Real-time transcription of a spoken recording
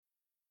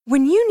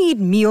When you need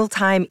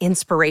mealtime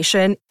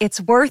inspiration,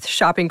 it's worth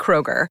shopping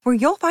Kroger, where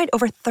you'll find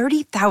over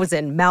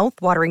 30,000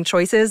 mouth-watering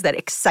choices that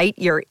excite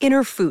your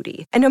inner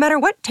foodie. And no matter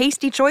what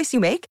tasty choice you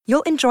make,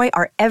 you'll enjoy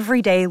our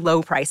everyday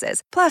low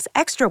prices, plus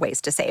extra ways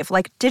to save,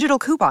 like digital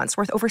coupons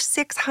worth over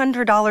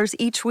 $600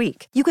 each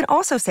week. You can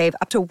also save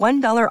up to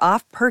 $1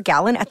 off per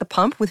gallon at the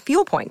pump with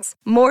fuel points.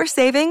 More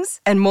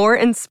savings and more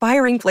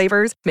inspiring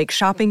flavors make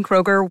shopping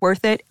Kroger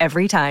worth it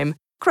every time.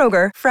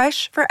 Kroger,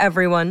 fresh for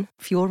everyone.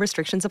 Fuel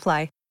restrictions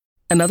apply.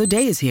 Another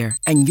day is here,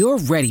 and you're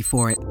ready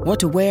for it. What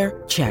to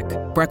wear? Check.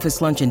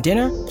 Breakfast, lunch, and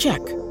dinner? Check.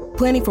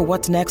 Planning for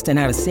what's next and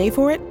how to save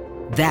for it?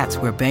 That's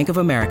where Bank of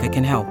America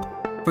can help.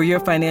 For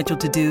your financial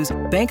to-dos,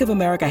 Bank of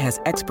America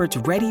has experts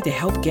ready to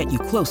help get you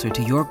closer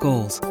to your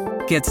goals.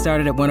 Get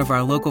started at one of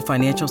our local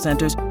financial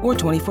centers or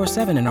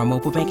 24/7 in our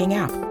mobile banking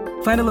app.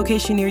 Find a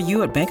location near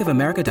you at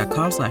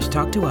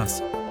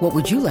bankofamerica.com/talktous. What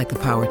would you like the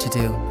power to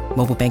do?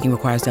 Mobile banking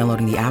requires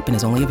downloading the app and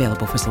is only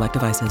available for select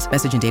devices.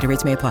 Message and data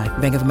rates may apply.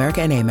 Bank of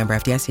America N.A., member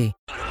FDIC.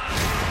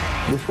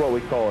 This is what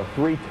we call a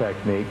three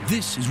technique.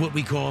 This is what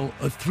we call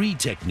a three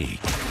technique.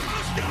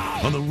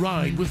 On the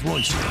Ride with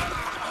Royster.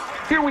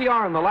 Here we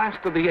are in the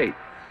last of the eighth,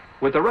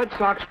 with the Red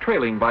Sox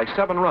trailing by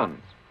 7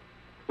 runs,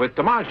 with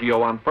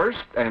DiMaggio on first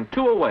and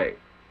 2 away.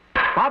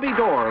 Bobby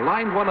Doerr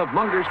lined one of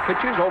Munger's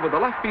pitches over the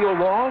left field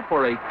wall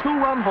for a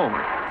 2-run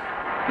homer.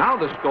 Now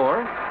the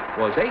score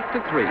was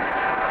 8-3.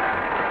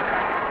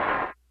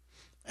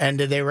 And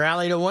did they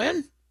rally to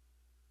win?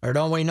 Or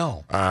don't we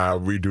know?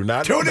 We do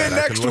not. Tune in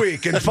next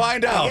week and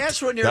find out. I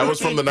guess when you're that was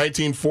from the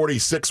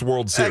 1946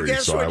 World Series. I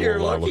guess so when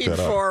you're look looking that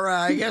up. for,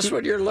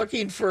 when you're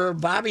looking for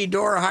Bobby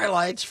Doerr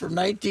highlights from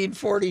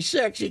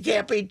 1946, you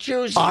can't be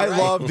choosy. I right?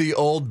 love the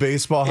old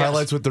baseball Yes.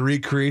 highlights with the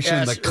recreation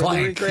and the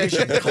clank.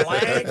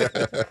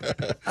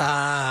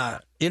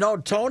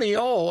 Tony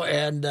O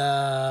and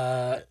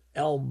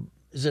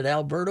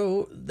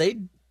Alberto? They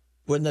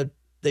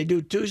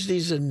do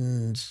Tuesdays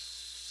and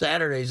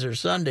Saturdays or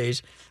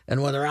Sundays,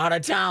 and when they're out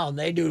of town,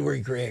 they do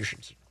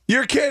recreations.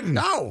 You're kidding?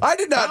 No, I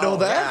did not know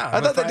that. Yeah.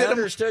 I thought they did them.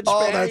 Understood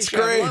Oh, Spanish, that's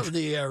great. I love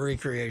the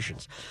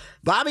recreations.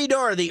 Bobby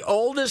Doerr, the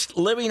oldest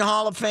living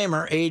Hall of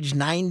Famer, age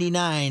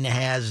 99,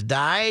 has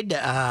died.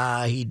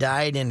 He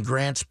died in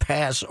Grants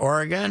Pass,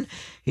 Oregon.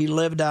 He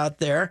lived out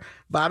there.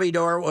 Bobby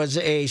Doerr was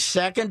a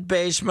second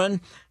baseman,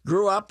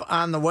 grew up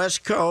on the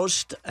West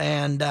Coast,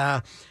 and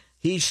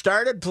he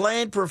started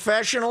playing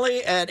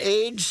professionally at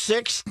age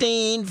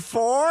 16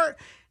 for,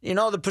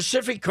 the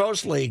Pacific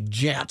Coast League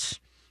Jets.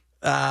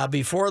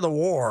 Before the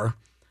war,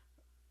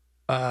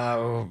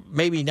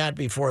 maybe not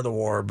before the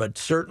war, but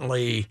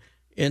certainly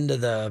into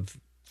the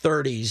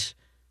 30s,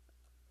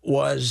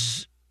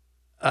 was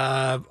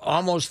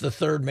almost the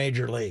third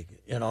major league.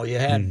 You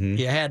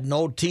had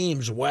no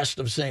teams west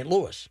of St.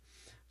 Louis.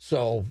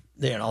 So,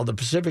 the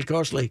Pacific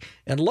Coast League.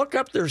 And look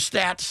up their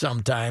stats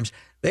sometimes.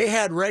 They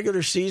had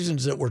regular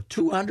seasons that were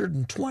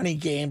 220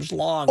 games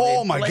long.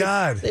 Oh, my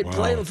God. They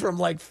played from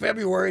like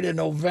February to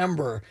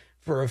November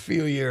for a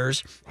few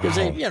years because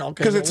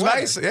it's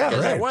nice. Yeah,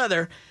 because right. of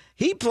weather.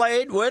 He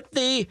played with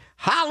the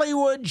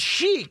Hollywood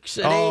Sheiks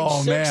at age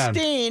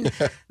 16.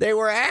 They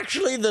were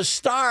actually the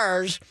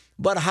Stars,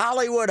 but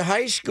Hollywood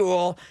High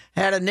School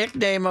had a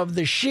nickname of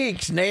the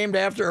Sheiks named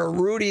after a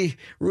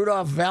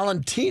Rudolph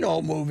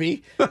Valentino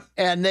movie,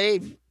 and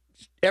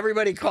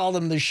everybody called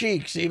them the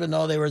Sheiks, even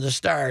though they were the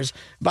Stars.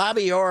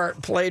 Bobby Orr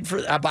played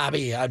for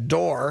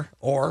Dorr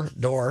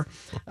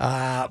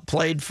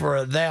played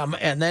for them,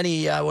 and then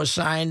he was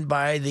signed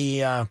by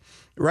the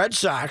Red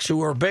Sox, who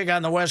were big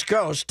on the West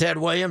Coast. Ted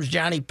Williams,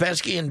 Johnny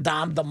Pesky, and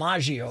Dom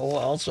DiMaggio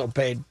also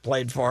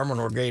played for him and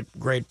were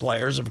great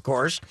players, of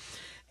course.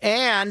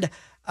 And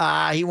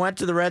he went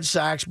to the Red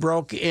Sox,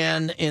 broke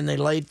in the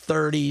late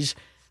 30s.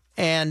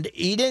 And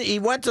he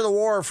went to the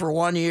war for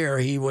 1 year.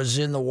 He was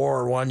in the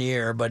war 1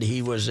 year, but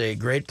he was a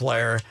great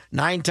player,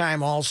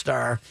 9-time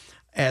All-Star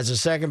as a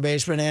second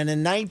baseman. And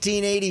in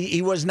 1980,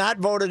 he was not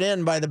voted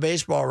in by the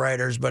baseball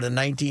writers, but in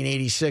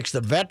 1986,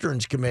 the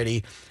Veterans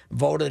Committee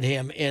voted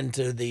him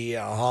into the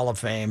Hall of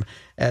Fame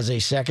as a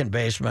second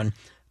baseman.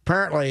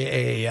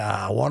 Apparently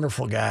a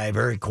wonderful guy,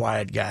 very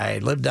quiet guy,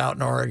 lived out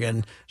in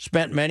Oregon,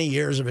 spent many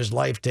years of his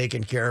life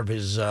taking care of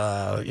his,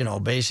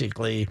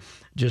 basically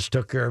just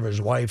took care of his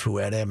wife who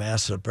had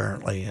MS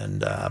apparently. And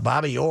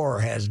Bobby Doerr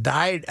has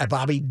died at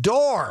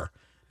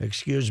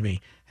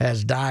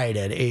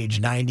age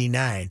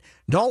 99.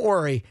 Don't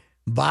worry,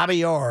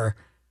 Bobby Orr,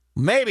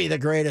 maybe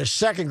the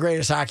second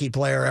greatest hockey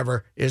player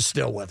ever, is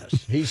still with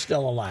us. He's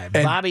still alive.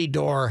 Bobby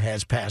Doerr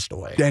has passed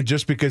away. And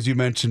just because you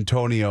mentioned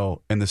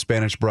Tonio in the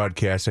Spanish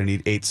broadcast, I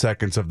need 8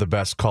 seconds of the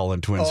best call in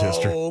Twins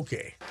history.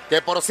 Okay.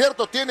 Que por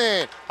cierto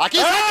tiene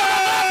aquí.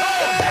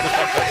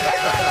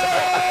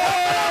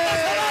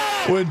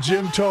 when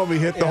Jim Thome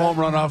hit the home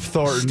run off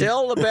Thornton.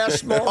 Still the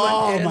best moment.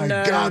 Oh, my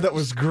God, that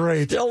was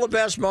great. Still the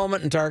best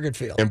moment in Target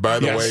Field. And by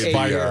the Yes, way,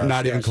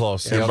 not even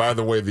close. And by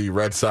the way, the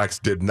Red Sox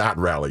did not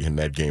rally in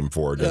that game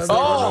 4 against the Oh,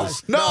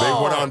 Cardinals. no.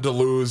 They went on to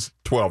lose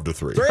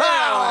 12-3.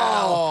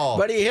 Oh,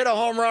 but he hit a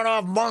home run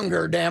off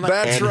Munger, damn it.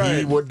 That's And right.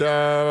 he would,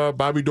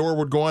 Bobby Dorr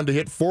would go on to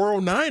hit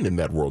 409 in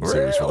that World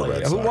Series for the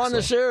Red Sox. Who won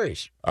the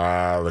series? The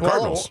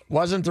Cardinals.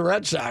 Well, wasn't the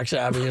Red Sox,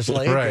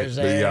 obviously. Right. 'cause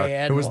they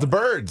It was the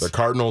Birds. The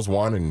Cardinals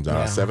won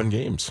in 7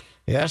 games.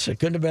 Yes, it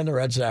couldn't have been the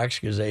Red Sox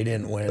because they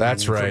didn't win.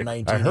 That's from right.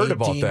 1918 I heard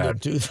about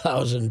that. To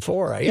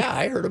 2004. Yeah,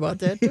 I heard about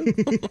that too.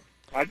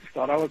 I just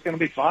thought I was going to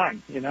be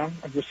fine, you know.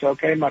 I just,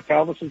 okay, my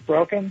pelvis is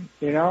broken,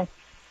 you know.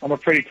 I'm a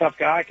pretty tough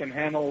guy. I can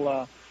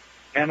handle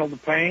the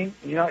pain.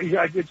 You know,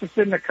 it just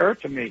didn't occur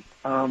to me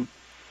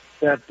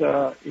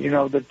that, you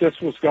know, that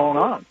this was going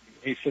on.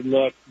 He said,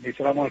 look,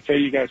 I want to tell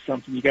you guys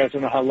something. You guys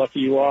don't know how lucky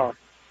you are.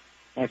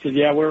 And I said,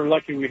 yeah, we're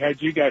lucky we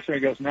had you guys here.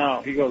 He goes,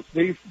 no. He goes,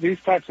 these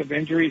types of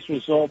injuries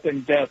result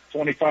in death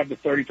 25 to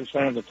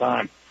 30% of the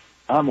time.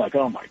 I'm like,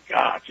 oh, my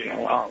God, you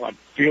know, I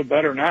feel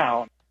better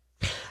now.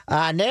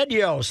 Ned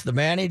Yost, the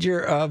manager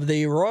of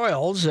the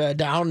Royals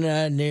down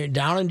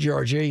in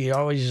Georgia. He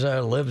always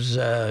lives,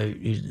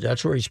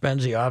 that's where he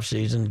spends the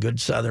offseason, good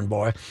Southern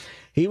boy.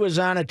 He was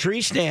on a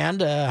tree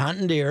stand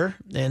hunting deer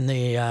in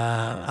the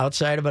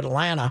outside of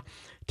Atlanta,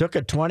 took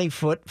a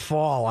 20-foot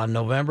fall on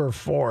November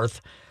 4th,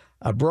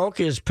 broke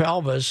his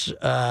pelvis,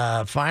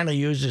 finally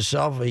used his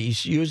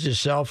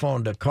cell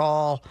phone to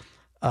call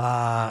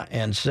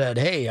and said,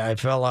 hey, I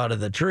fell out of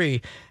the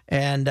tree.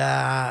 And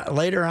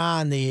later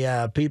on,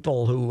 the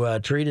people who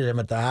treated him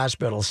at the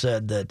hospital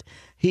said that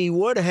he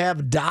would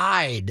have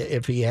died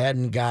if he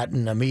hadn't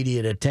gotten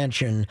immediate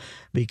attention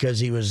because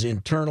he was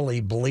internally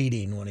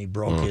bleeding when he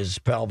broke his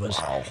pelvis.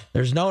 Wow.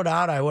 There's no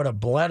doubt I would have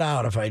bled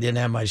out if I didn't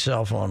have my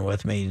cell phone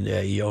with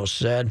me, Yost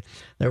said.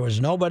 There was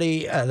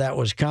nobody that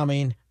was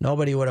coming.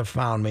 Nobody would have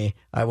found me.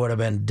 I would have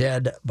been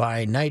dead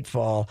by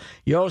nightfall.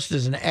 Yost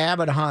is an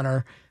avid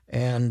hunter.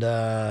 And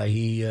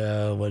he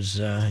was,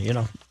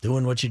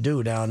 doing what you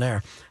do down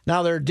there.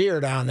 Now, there are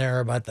deer down there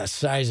about the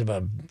size of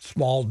a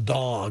small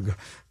dog,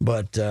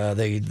 but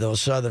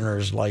those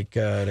Southerners like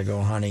to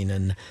go hunting.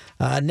 And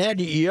Ned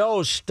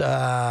Yost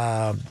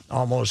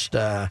almost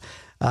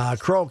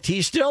croaked.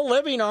 He's still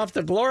living off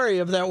the glory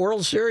of that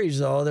World Series,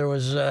 though.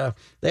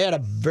 They had a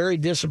very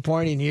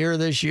disappointing year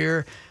this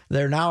year.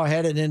 They're now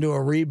headed into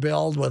a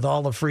rebuild with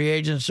all the free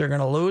agents they're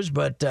going to lose,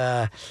 but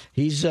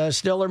he's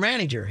still their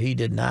manager. He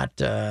did not.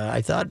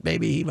 I thought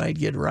maybe he might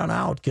get run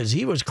out because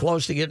he was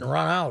close to getting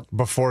run out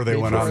Before they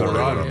went on the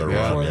run.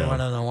 Before they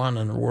went on the one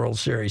in the World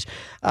Series.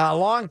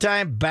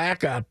 Longtime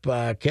backup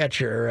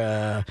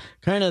catcher,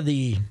 kind of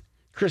the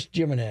Chris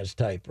Jimenez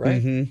type,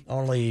 right? Mm-hmm.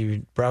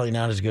 Only probably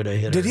not as good a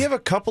hitter. Did he have a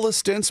couple of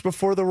stints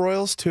before the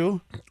Royals,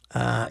 too?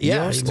 Yeah,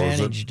 he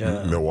managed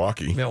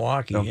Milwaukee.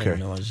 Okay.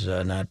 And was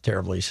not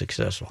terribly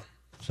successful.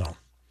 So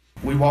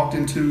we walked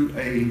into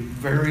a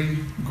very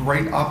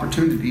great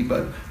opportunity,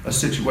 but a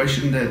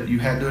situation that you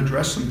had to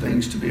address some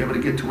things to be able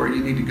to get to where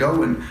you need to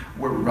go, and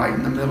we're right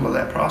in the middle of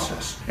that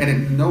process. And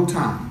at no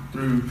time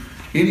through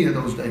any of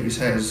those days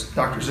has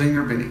Dr.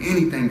 Zinger been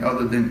anything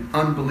other than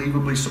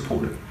unbelievably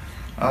supportive.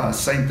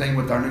 Same thing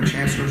with our new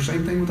chancellor,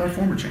 same thing with our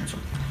former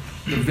chancellor.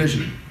 The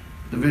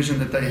vision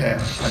that they have,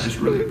 I just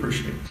really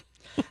appreciate.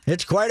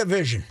 It's quite a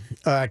vision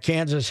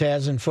Kansas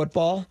has in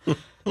football.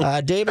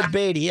 David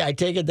Beatty, I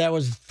take it that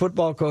was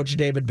football coach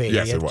David Beatty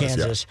at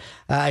Kansas.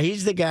 Yeah.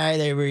 He's the guy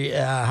they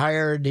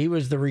hired. He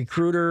was the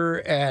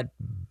recruiter at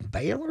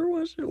Baylor,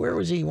 was it? Where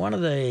was he? One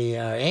of the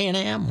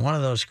A&M, one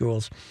of those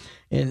schools.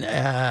 In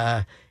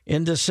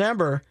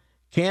December,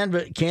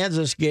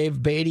 Kansas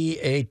gave Beatty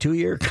a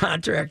 2-year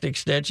contract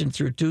extension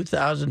through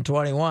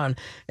 2021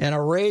 and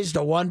a raise to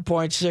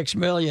 $1.6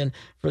 million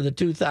for the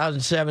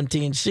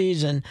 2017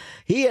 season.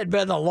 He had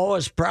been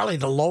probably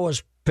the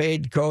lowest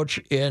paid coach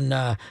in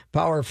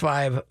Power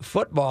 5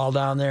 football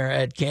down there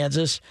at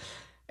Kansas,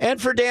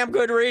 and for damn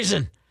good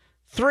reason.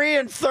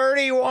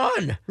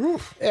 3-31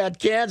 at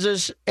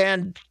Kansas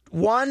and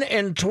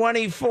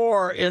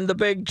 1-24 in the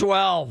Big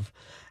 12.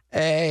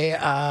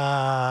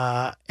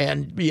 And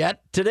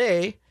yet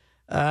today,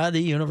 the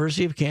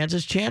University of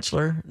Kansas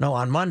chancellor,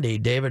 on Monday,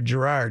 David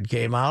Gerard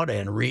came out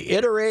and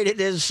reiterated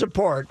his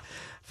support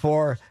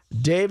for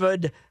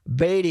David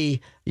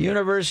Beatty,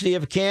 University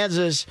of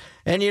Kansas.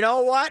 And you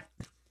know what?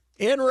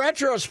 In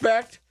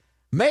retrospect,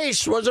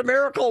 Mace was a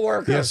miracle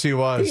worker. Yes, he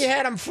was. He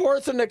had him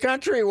 4th in the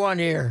country one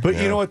year. But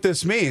you know what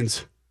this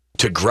means?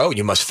 To grow,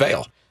 you must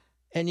fail.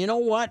 And you know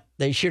what?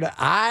 They should have.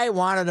 I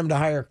wanted them to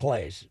hire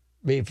Clays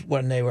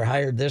when they were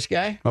hired this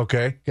guy.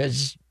 Okay.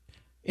 Because,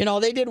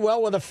 they did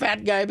well with a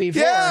fat guy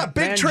before. Yeah,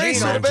 Big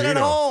Tracy would have been at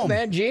home.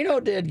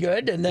 Mangino did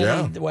good, and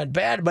then he went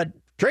bad. But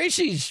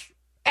Tracy's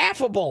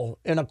affable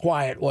in a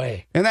quiet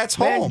way. And that's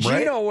home,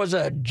 right? Mangino was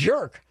a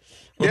jerk.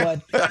 Yeah.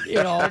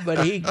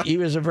 But he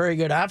was a very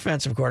good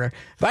offensive corner.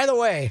 By the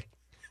way,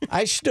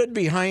 I stood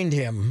behind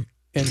him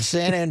in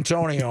San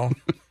Antonio.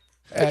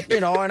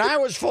 And I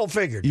was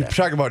full-figured. You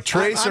talking about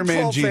Trace or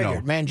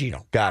Mangino?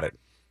 Mangino. Got it.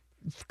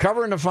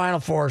 covering the Final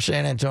Four,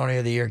 San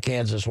Antonio, the year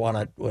Kansas won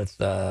it with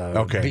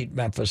beat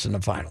Memphis in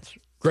the finals.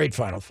 Great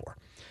Final Four.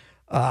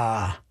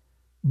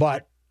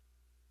 But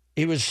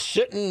he was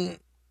sitting.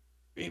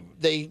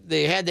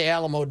 They had the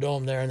Alamo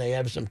Dome there, and they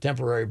have some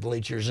temporary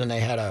bleachers, and they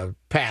had a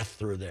path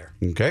through there.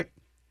 Okay.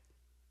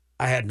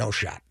 I had no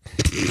shot.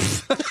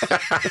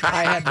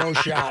 I had no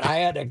shot. I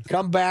had to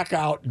come back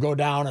out, go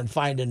down, and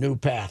find a new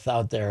path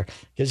out there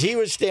because he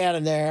was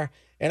standing there,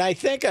 and I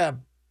think a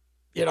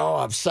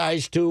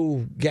size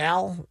 2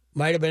 gal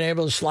might have been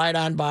able to slide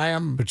on by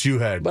him. But you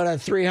had. But a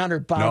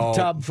 300-pound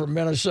tub from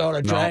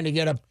Minnesota trying to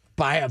get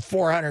by a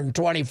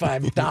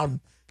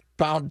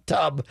 425-pound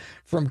tub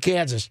from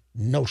Kansas.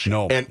 No shot.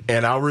 No.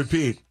 And I'll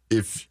repeat,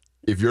 if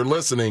you're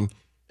listening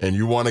and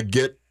you want to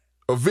get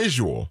a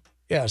visual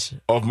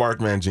of Mark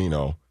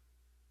Mangino,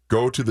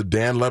 go to the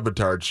Dan Le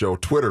Batard Show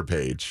Twitter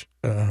page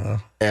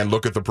and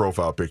look at the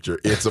profile picture.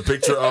 It's a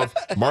picture of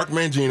Mark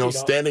Mangino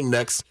standing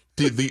next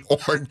to the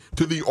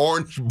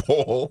Orange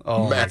Bowl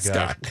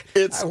mascot.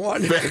 It's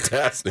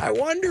fantastic. I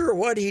wonder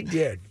what he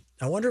did.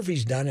 I wonder if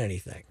he's done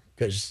anything,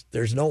 because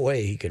there's no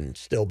way he can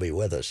still be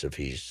with us if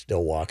he's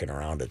still walking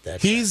around at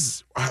that.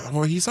 He's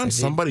on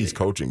somebody's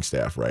coaching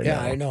staff right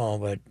now. Yeah, I know,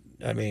 but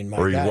I mean,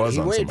 he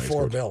weighed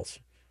 4 bills.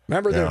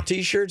 Remember their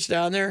T-shirts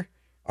down there?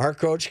 Our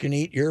coach can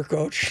eat your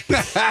coach.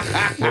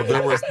 Well,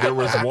 there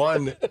was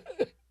one.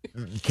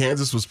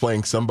 Kansas was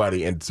playing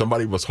somebody, and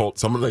somebody in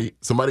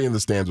the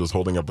stands was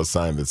holding up a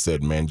sign that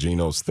said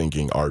 "Mangino's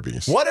thinking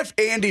Arby's." What if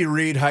Andy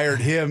Reid hired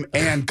him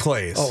and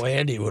Clays? Oh,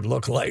 Andy would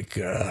look like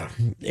the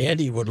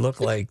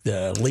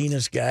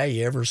leanest guy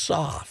you ever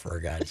saw, for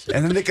God's sake.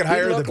 And then they could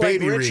hire the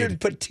baby like Reid. Richard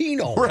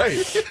Pitino,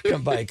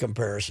 right? By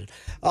comparison.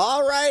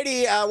 All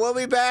righty, we'll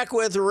be back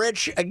with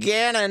Rich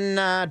again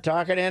and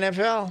talking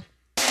NFL.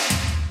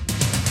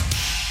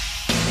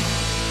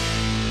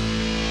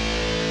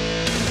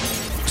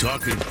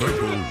 Talking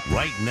Purple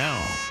right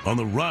now on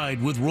The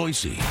Ride with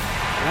Royce. Rich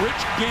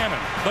Gannon,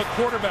 the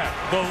quarterback,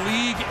 the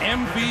league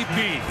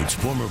MVP. It's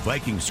former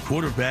Vikings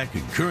quarterback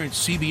and current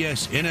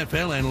CBS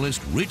NFL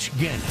analyst Rich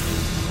Gannon.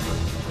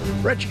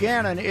 Rich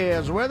Gannon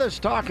is with us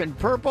talking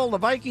Purple. The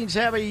Vikings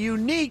have a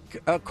unique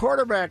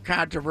quarterback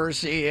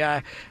controversy.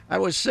 I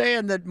was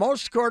saying that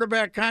most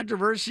quarterback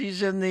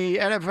controversies in the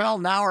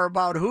NFL now are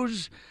about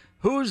who's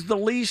the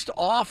least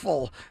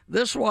awful.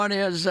 This one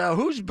is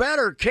who's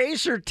better,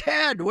 Case or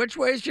Ted? Which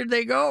way should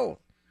they go?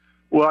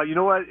 Well, you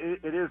know what?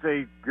 It is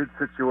a good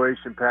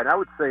situation, Pat. I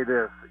would say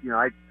this.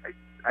 I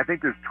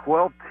think there's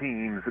 12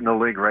 teams in the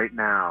league right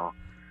now,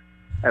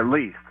 at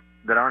least,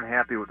 that aren't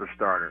happy with their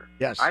starter.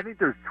 Yes. I think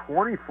there's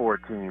 24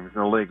 teams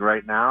in the league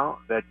right now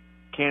that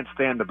can't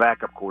stand the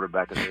backup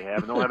quarterback that they have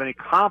and don't have any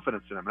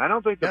confidence in him. And I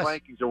don't think the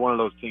Vikings are one of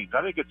those teams.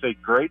 I think it's a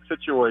great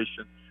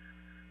situation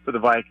for the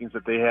Vikings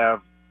that they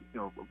have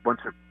a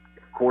bunch of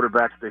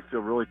quarterbacks they feel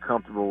really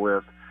comfortable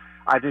with.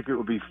 I think it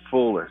would be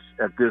foolish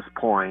at this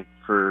point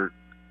for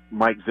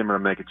Mike Zimmer to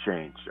make a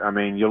change. I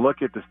mean, you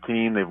look at this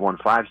team, they've won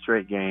 5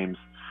 straight games.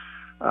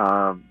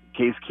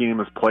 Case Keenum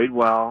has played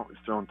well. He's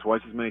thrown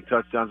twice as many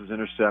touchdowns as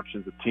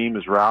interceptions. The team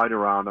has rallied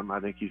around him. I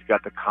think he's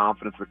got the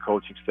confidence of the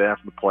coaching staff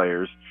and the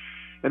players.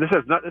 And this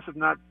isn't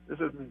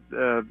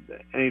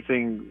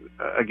anything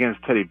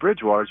against Teddy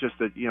Bridgewater. It's just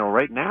that,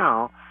 right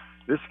now,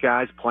 this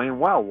guy's playing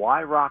well.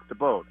 Why rock the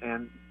boat?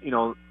 And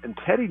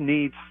Teddy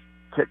needs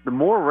the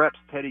more reps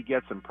Teddy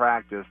gets in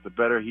practice, the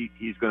better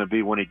he's going to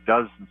be when he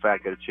does, in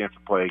fact, get a chance to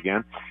play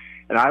again.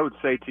 And I would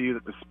say to you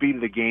that the speed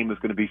of the game is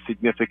going to be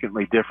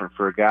significantly different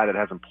for a guy that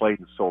hasn't played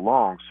in so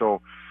long.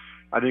 So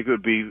I think it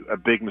would be a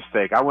big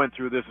mistake. I went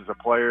through this as a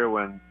player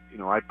when,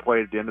 I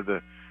played at the end of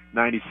the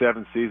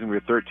 97 season. We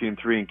were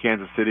 13-3 in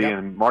Kansas City,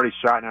 and Marty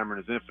Schottenheimer, in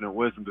his infinite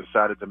wisdom,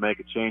 decided to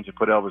make a change and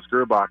put Elvis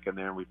Gerbach in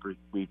there, and we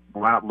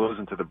went out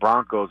losing to the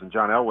Broncos and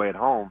John Elway at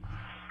home.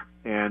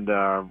 And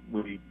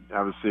we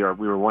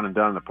were one and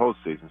done in the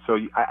postseason. So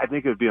I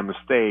think it would be a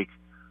mistake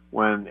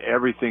when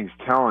everything's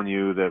telling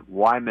you that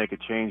why make a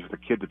change with a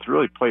kid that's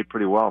really played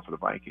pretty well for the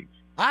Vikings.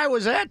 I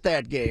was at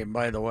that game,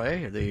 by the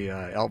way, the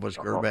Elvis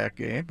Gerbach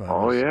game.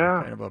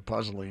 Kind of a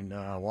puzzling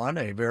one.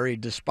 A very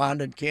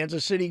despondent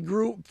Kansas City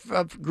group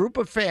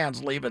of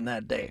fans leaving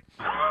that day.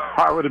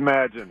 I would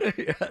imagine.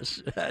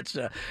 Yes,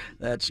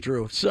 that's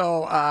true.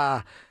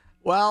 So,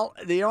 well,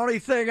 the only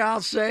thing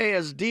I'll say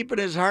is, deep in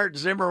his heart,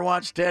 Zimmer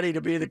wants Teddy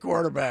to be the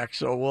quarterback.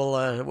 So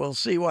we'll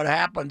see what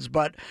happens.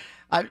 But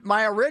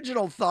my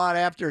original thought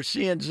after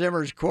seeing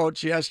Zimmer's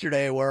quotes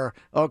yesterday were,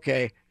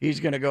 okay, he's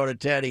going to go to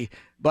Teddy.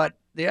 But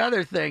the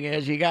other thing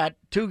is, you got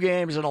 2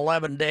 games in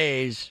 11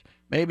 days.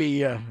 Maybe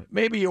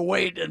you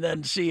wait and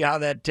then see how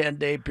that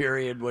 10-day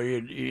period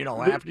where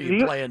after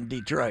you play in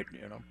Detroit.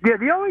 Yeah,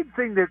 the only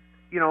thing that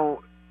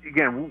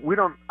again,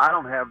 I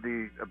don't have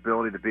the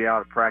ability to be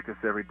out at practice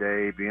every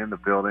day, be in the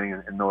building,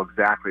 and know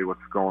exactly what's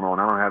going on.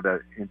 I don't have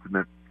that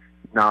intimate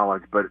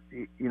knowledge. But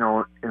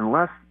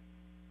unless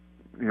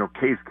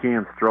Case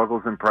Keenum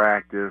struggles in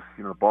practice,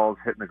 the ball's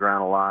hitting the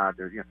ground a lot.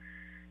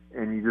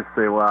 And you just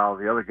say, well,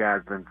 the other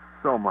guy's been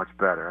so much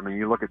better. I mean,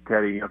 you look at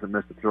Teddy; he hasn't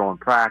missed a throw in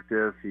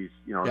practice. He's,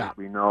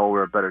 we know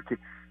we're a better team.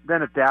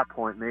 then at that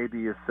point, maybe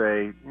you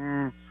say,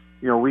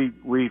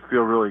 we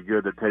feel really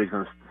good that Teddy's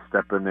going to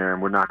step in there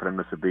and we're not going to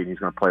miss a beat and he's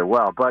going to play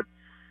well. But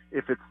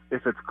if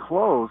it's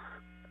close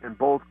and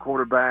both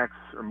quarterbacks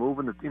are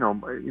moving,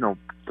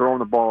 throwing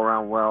the ball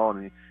around well,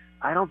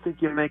 I don't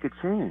think you make a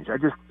change. I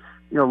just,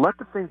 let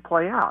the thing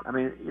play out. I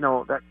mean,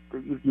 that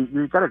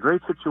you got a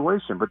great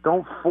situation, but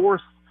don't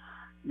force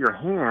your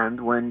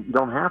hand when you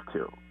don't have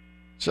to.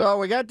 So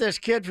we got this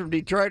kid from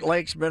Detroit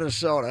Lakes,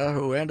 Minnesota,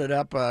 who ended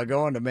up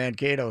going to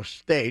Mankato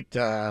State,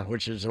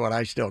 which is what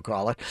I still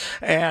call it.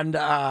 And,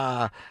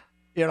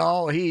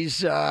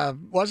 he's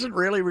wasn't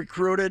really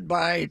recruited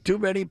by too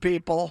many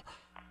people.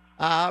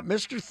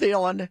 Mr.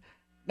 Thielen,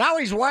 now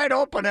he's wide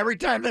open every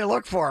time they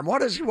look for him.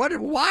 What is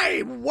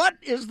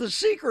the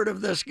secret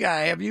of this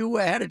guy? Have you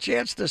had a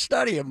chance to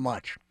study him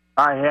much?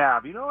 I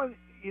have.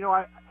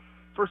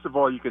 First of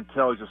all, you can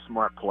tell he's a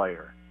smart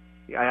player.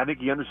 I think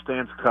he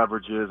understands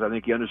coverages. I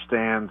think he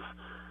understands,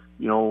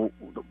 the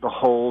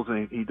holes,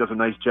 and he does a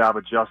nice job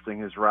adjusting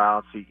his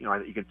routes.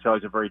 You can tell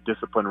he's a very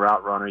disciplined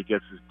route runner. He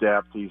gets his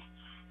depth. He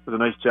does a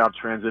nice job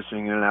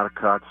transitioning in and out of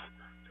cuts.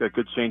 He's got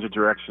good change of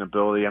direction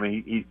ability. I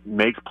mean, he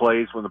makes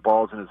plays when the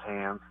ball's in his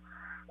hands.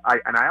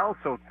 I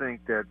also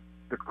think that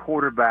the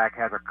quarterback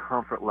has a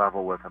comfort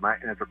level with him.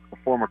 And as a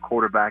former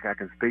quarterback, I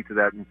can speak to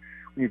that. And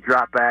when you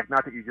drop back,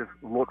 not that you just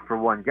look for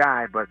one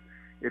guy, but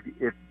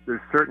if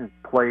there's certain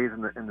plays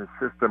in the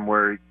system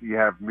where you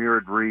have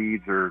mirrored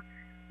reads or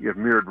you have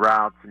mirrored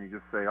routes, and you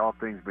just say, all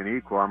things being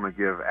equal, I'm going to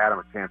give Adam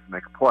a chance to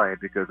make a play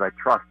because I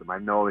trust him. I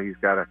know that he's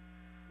got a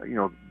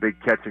big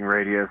catching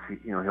radius.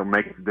 He'll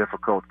make it a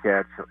difficult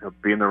catch. He'll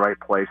be in the right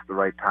place at the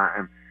right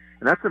time.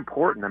 And that's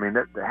important. I mean,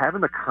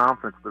 having the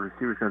confidence the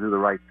receiver's going to do the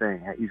right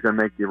thing. He's going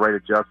to make the right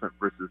adjustment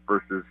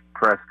versus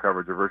press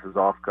coverage or versus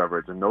off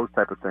coverage and those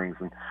type of things.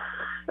 And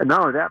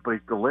not only that, but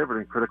he's delivered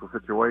in critical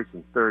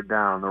situations, third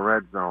down, the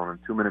red zone, and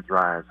 2-minute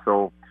drives.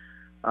 So,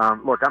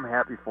 look, I'm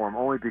happy for him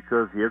only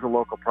because he is a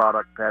local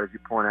product, Pat, as you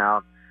point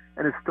out,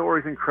 and his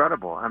story's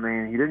incredible. I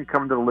mean, he didn't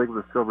come into the league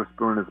with a silver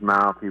spoon in his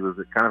mouth. He was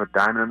kind of a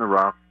diamond in the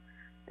rough,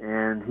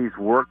 and he's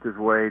worked his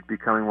way to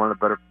becoming one of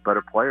the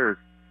better players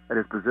at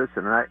his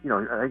position. And I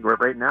think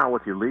right now,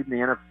 what's he leading the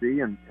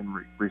NFC in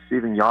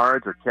receiving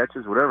yards or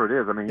catches, whatever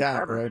it is. I mean, he's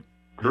had a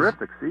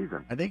terrific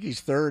season. I think he's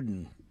third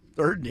in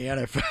the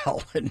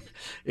NFL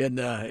in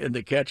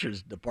the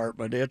catches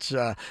department.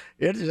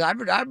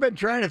 I've been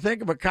trying to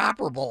think of a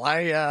comparable.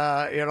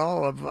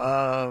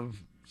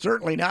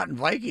 Certainly not in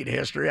Viking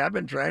history. I've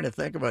been trying to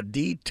think of a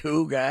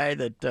D2 guy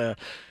that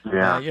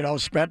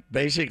spent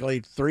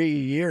basically 3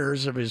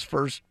 years of his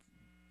first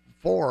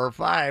 4 or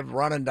 5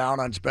 running down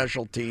on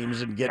special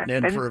teams and getting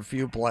in for a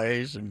few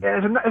plays. And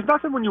it's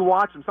nothing when you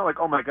watch him. It's not like,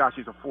 oh my gosh,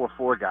 he's a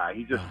 4-4 guy.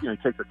 He just he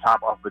takes the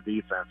top off the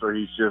defense, or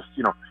he's just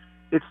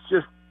it's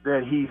just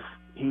that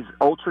he's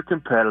ultra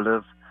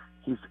competitive.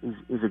 He's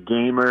a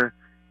gamer.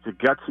 He's a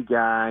gutsy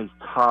guy. He's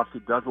tough. He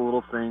does the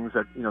little things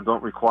that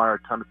don't require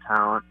a ton of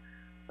talent,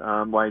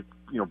 like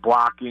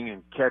blocking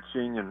and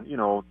catching and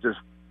just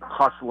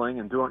hustling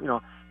and doing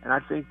And I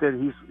think that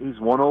he's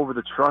won over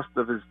the trust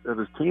of his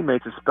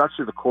teammates,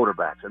 especially the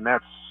quarterbacks, and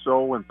that's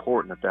so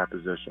important at that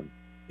position.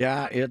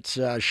 Yeah, it's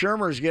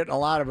Shurmur's getting a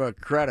lot of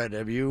credit.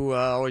 Have you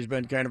always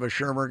been kind of a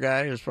Shurmur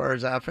guy as far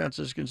as offense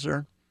is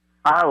concerned?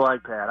 I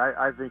like Pat.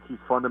 I think he's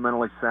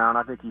fundamentally sound.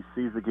 I think he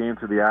sees the game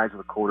through the eyes of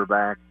the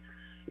quarterback.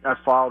 I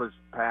followed his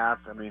path.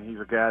 I mean, he's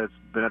a guy that's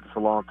been at this a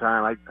long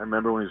time. I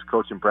remember when he was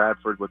coaching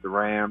Bradford with the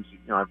Rams.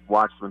 I've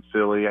watched him in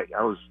Philly.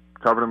 I was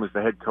covered him as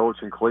the head coach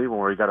in Cleveland,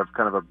 where he got a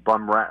kind of a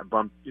bum,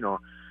 kind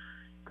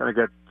of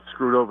got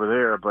screwed over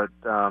there. But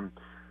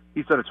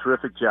he's done a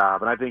terrific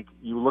job. And I think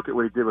you look at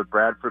what he did with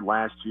Bradford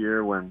last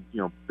year when,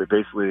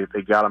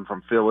 they got him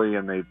from Philly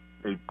and they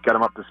got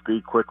him up to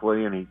speed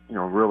quickly, and he,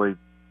 really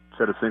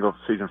set a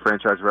single-season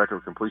franchise record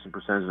of completion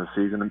percentage in a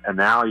season. And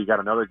now you got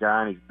another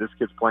guy, and this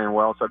kid's playing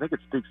well. So I think it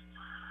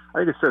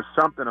says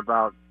something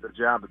about the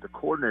job that the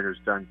coordinator's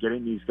done,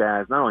 getting these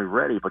guys not only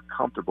ready but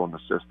comfortable in the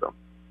system.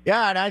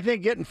 Yeah, and I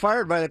think getting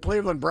fired by the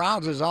Cleveland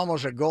Browns is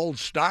almost a gold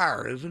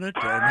star, isn't it?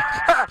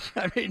 I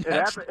mean,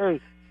 that's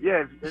like,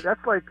 you're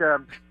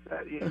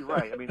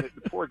right. I mean,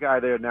 the poor guy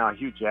there now,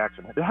 Hugh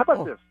Jackson. How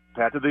about this,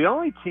 Pat? They're the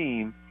only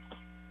team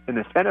in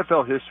this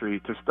NFL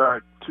history to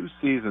start 2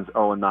 seasons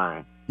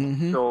 0-9.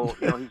 Mm-hmm. So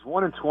he's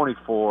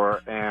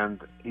 1-24,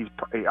 and he's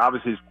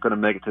obviously going to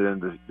make it to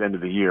the end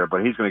of the year,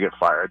 but he's going to get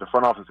fired. The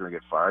front office is going to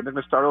get fired. They're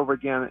going to start over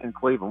again in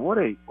Cleveland.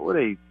 What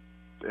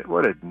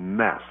a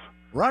mess.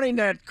 Running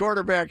that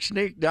quarterback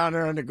sneak down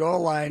there on the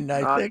goal line,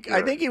 I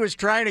think he was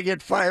trying to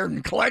get fired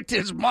and collect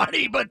his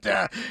money, but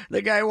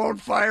the guy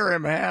won't fire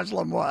him.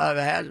 Haslam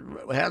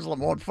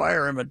won't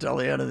fire him until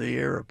the end of the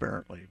year,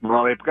 apparently.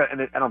 Well, I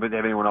don't think they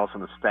have anyone else on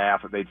the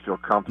staff that they'd feel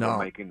comfortable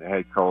making the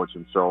head coach,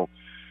 and so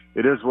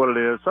it is what it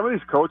is. Some of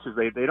these coaches,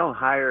 they don't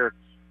hire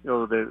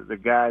the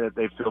guy that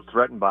they feel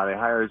threatened by. They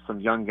hire some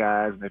young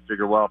guys, and they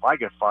figure, well, if I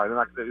get fired,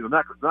 they're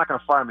not going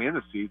to fire me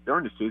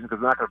during the season because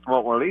they're not going to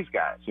promote one of these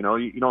guys. You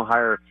don't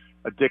hire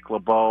a Dick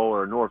LeBeau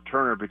or a Norv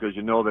Turner because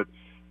you know that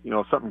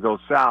if something goes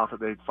south, that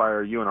they'd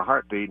fire you in a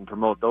heartbeat and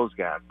promote those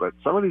guys. But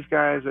some of these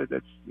guys,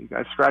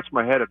 I scratch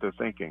my head at their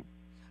thinking.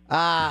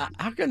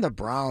 How can the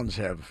Browns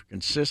have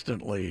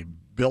consistently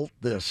built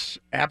this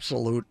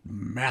absolute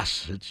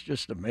mess? It's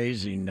just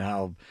amazing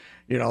how,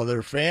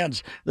 their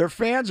fans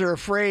are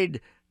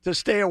afraid to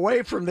stay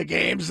away from the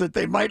games that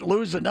they might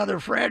lose another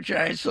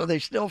franchise, so they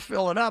still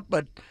fill it up.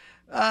 But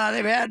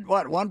they've had,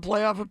 one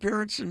playoff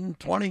appearance in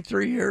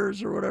 23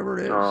 years or whatever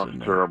it is. Oh,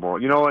 it's terrible.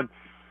 And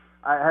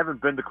I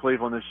haven't been to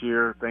Cleveland this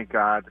year, thank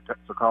God,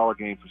 to call a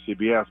game for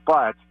CBS.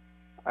 But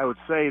I would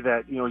say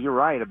that, you're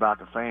right about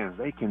the fans.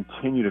 They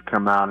continue to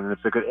come out, and if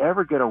they could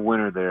ever get a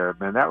winner there,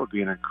 man, that would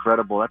be an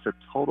incredible. That's a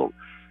total.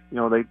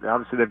 They've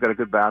got a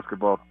good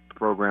basketball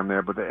program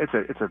there, but it's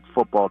a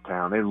football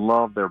town. They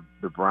love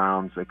the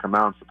Browns. They come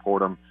out and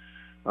support them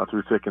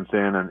through thick and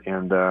thin,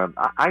 and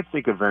I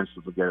think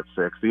eventually they'll get it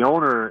fixed. The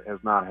owner has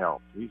not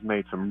helped. He's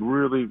made some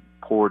really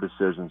poor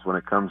decisions when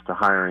it comes to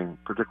hiring,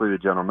 particularly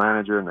the general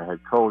manager and the head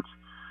coach,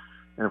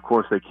 and of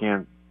course they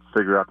can't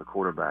figure out the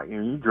quarterback.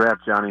 You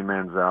draft Johnny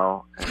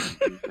Manziel,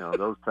 and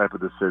those type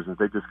of decisions,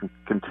 they just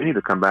continue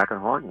to come back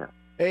and haunt you.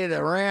 Hey,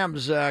 the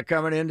Rams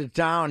coming into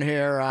town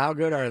here. How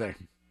good are they?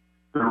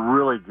 They're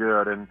really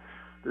good, and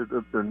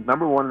they're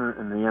number one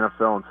in the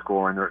NFL in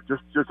scoring. They're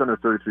just under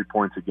 33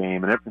 points a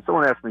game. And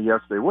someone asked me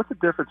yesterday, what's the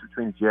difference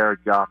between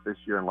Jared Goff this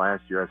year and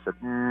last year? I said,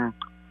 how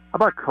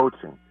about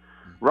coaching?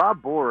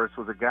 Rob Boris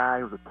was a guy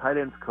who was a tight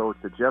ends coach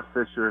that Jeff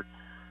Fisher,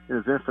 in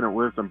his infinite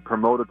wisdom,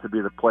 promoted to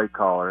be the play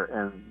caller,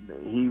 and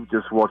he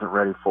just wasn't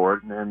ready for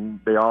it. And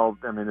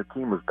the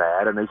team was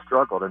bad, and they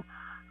struggled. And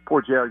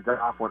poor Jared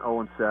Goff went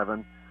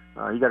 0-7.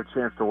 He got a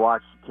chance to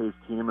watch Case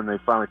Keenum, and they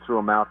finally threw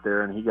him out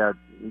there, and he got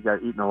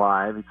eaten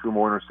alive. He threw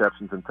more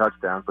interceptions than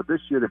touchdowns. But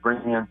this year they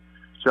bring in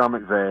Sean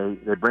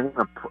McVay. They bring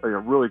in a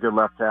really good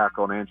left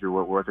tackle in Andrew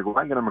Whitworth. They go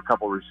and get him a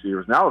couple of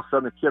receivers. Now all of a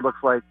sudden the kid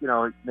looks like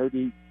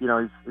maybe he's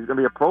going to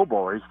be a Pro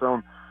Bowler. He's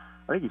thrown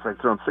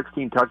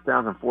 16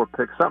 touchdowns and 4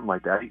 picks, something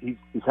like that.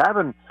 He's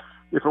having.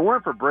 If it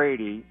weren't for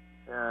Brady,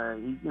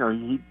 he's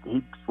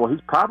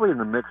probably in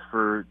the mix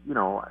for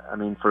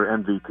for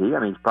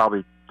MVP. He's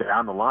probably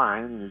down the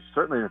line. He's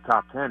certainly in the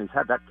top 10. He's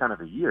had that kind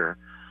of a year,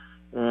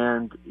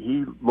 and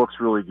he looks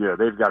really good.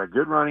 They've got a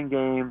good running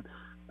game.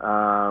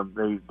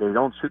 They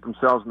don't shoot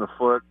themselves in the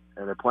foot,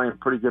 and they're playing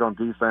pretty good on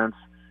defense.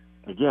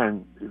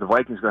 Again, the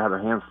Vikings are going to have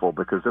their hands full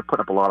because they're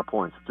putting up a lot of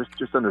points,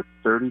 just under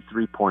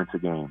 33 points a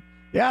game.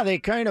 Yeah, they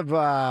kind of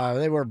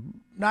they were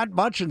not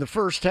much in the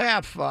first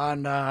half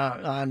on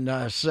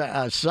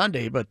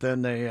Sunday, but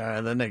then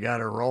they got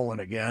her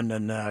rolling again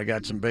and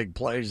got some big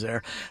plays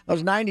there.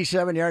 Those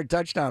 97-yard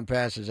touchdown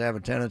passes have a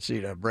tendency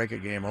to break a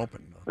game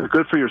open. They're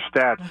good for your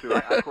stats too.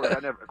 Of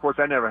course,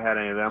 I never had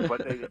any of them,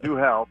 but they do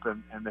help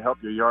and they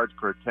help your yards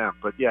per attempt.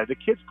 But yeah, the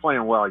kid's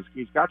playing well.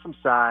 He's got some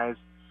size.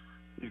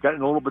 He's gotten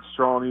a little bit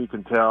stronger. You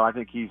can tell. I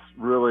think he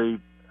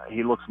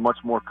looks much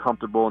more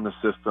comfortable in the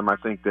system. I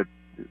think that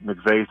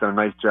McVay's done a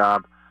nice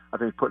job, I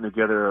think, putting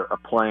together a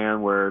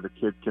plan where the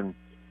kid can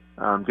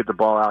get the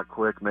ball out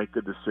quick, make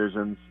good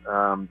decisions.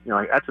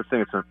 That's the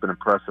thing that's been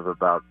impressive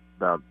about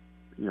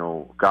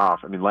Goff.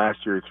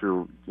 Last year he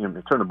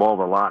turned the ball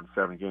over a lot in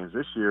 7 games.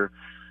 This year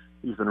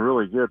he's been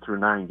really good through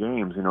 9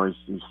 games.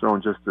 He's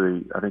thrown just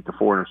the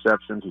 4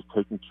 interceptions. He's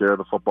taking care of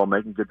the football,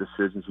 making good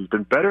decisions. He's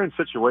been better in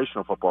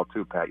situational football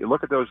too, Pat. You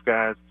look at those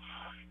guys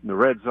in the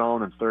red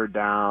zone and 3rd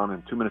down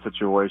and 2-minute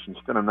situations.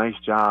 He's done a nice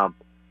job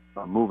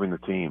moving the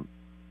team.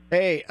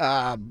 Hey,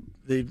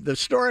 the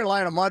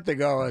storyline a month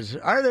ago is,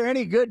 are there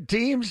any good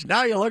teams?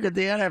 Now you look at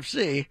the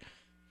NFC,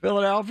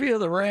 Philadelphia,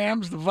 the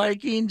Rams, the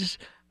Vikings,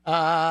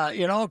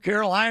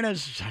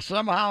 Carolina's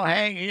somehow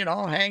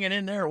hanging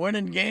in there,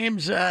 winning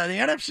games. The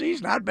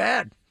NFC's not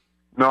bad.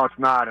 No, it's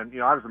not. And,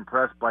 I was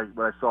impressed by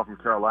what I saw from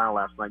Carolina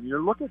last night.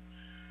 You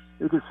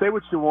can say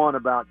what you want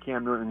about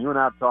Cam Newton. You and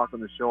I have talked on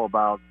the show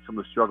about some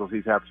of the struggles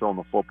he's had throwing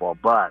the football,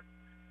 but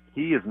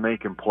he is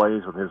making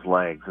plays with his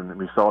legs, and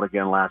we saw it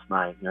again last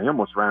night. He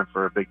almost ran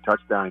for a big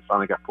touchdown. He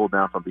finally got pulled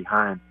down from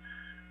behind.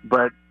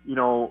 But,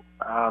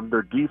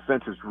 their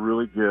defense is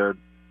really good,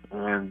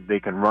 and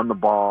they can run the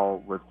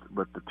ball with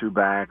the 2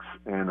 backs,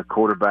 and the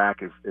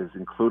quarterback is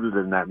included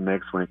in that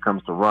mix when it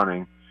comes to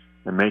running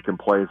and making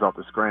plays off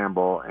the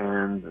scramble.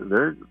 And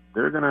they're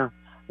going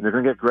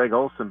to get Greg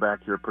Olsen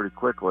back here pretty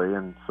quickly,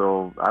 and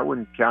so I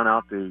wouldn't count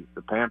out the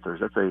Panthers.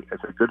 It's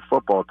a good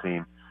football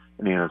team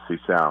in the NFC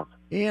South.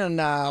 He and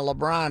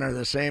LeBron are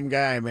the same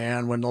guy,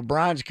 man. When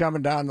LeBron's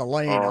coming down the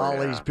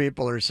lane, these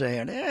people are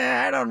saying,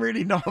 I don't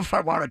really know if I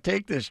want to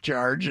take this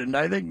charge. And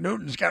I think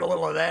Newton's got a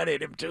little of that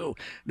in him, too.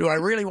 Do I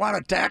really want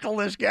to tackle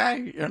this guy?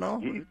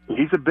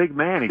 He's a big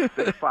man. He's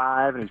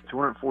 6'5", and he's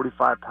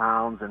 245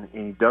 pounds, and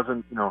he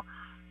doesn't,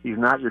 he's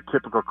not your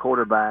typical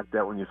quarterback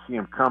that when you see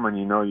him coming,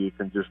 you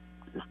can just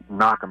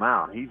knock him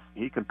out.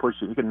 He can push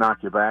you. He can knock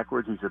you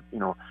backwards.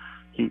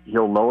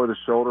 He'll lower the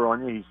shoulder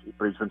on you.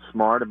 But he's been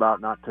smart about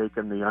not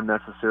taking the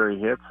unnecessary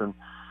hits, and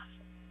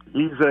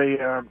he's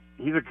a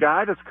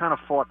guy that's kind of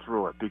fought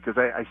through it because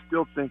I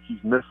still think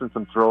he's missing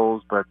some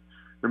throws. But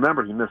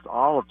remember, he missed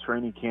all of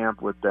training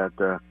camp with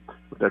that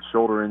that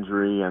shoulder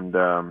injury,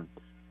 and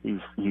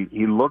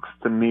he looks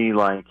to me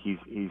like he's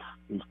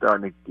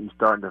starting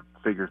to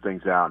figure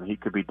things out, and he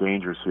could be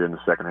dangerous here in the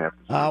second half.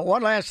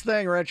 One last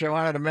thing, Rich, I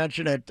wanted to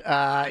mention it.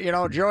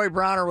 Joey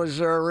Browner was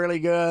really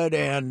good,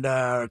 and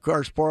of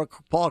course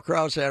Paul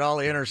Krause had all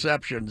the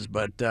interceptions,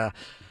 but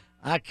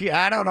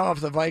I don't know if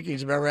the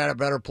Vikings have ever had a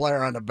better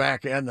player on the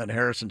back end than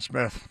Harrison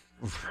Smith.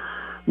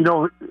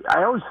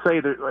 I always say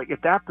that, like,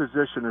 at that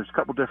position, there's a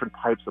couple different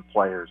types of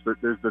players.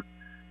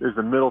 There's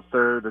the middle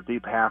third, the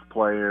deep half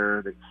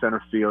player, the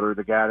center fielder,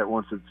 the guy that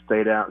wants to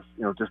stay down,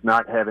 just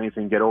not have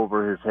anything get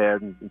over his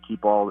head and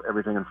keep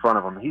everything in front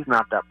of him. He's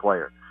not that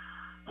player.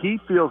 He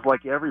feels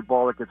like every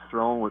ball that gets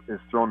thrown is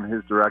thrown in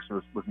his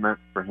direction was meant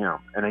for him,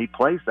 and he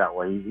plays that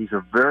way. He's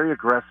a very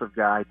aggressive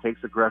guy,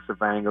 takes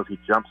aggressive angles, he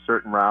jumps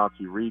certain routes,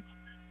 he reads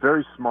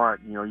very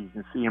smart. You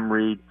can see him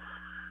read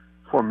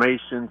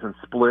formations and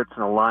splits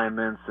and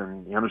alignments,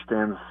 and he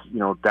understands,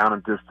 down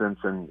and distance,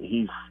 and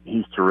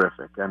he's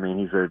terrific. I mean,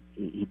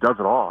 he does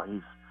it all.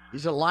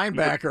 He's a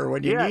linebacker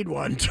when you need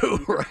one too.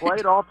 He can play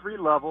at all three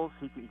levels.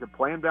 He can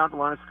play him down at the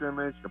line of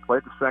scrimmage. He can play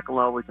at the second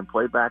level. He can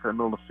play back in the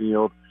middle of the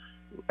field.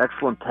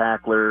 Excellent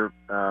tackler,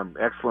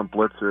 excellent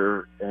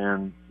blitzer,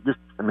 and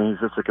he's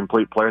just a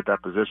complete player at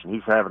that position.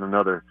 He's having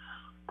another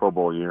Pro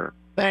Bowl year.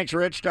 Thanks,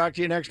 Rich. Talk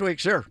to you next week,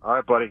 sir. All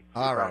right, buddy.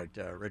 All right,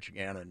 Rich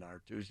Gannon,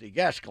 our Tuesday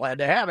guest. Glad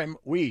to have him.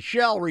 We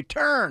shall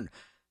return.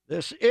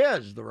 This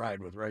is The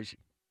Ride with Reusse.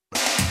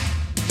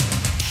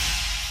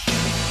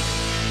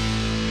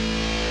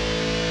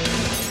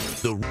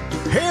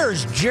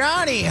 Here's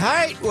Johnny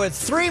Height with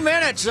 3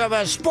 minutes of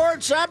a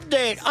sports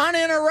update.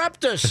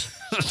 Uninterrupt us.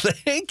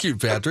 Thank you,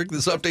 Patrick.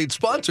 This update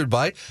sponsored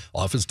by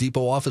Office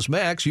Depot Office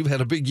Max. You've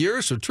had a big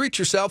year, so treat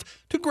yourself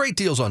to great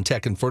deals on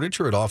tech and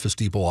furniture at Office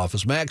Depot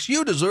Office Max.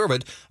 You deserve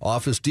it.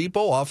 Office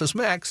Depot Office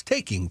Max,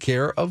 taking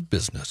care of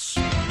business.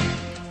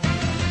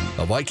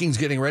 The Vikings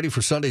getting ready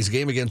for Sunday's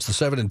game against the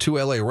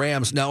 7-2 LA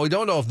Rams. Now, we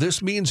don't know if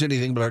this means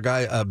anything, but our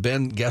guy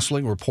Ben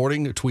Gessling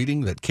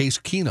tweeting that Case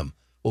Keenum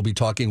will be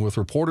talking with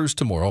reporters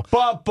tomorrow.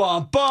 Bum,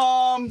 bum,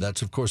 bum.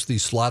 That's, of course, the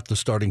slot the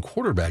starting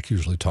quarterback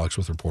usually talks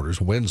with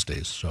reporters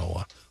Wednesdays.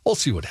 So we'll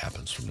see what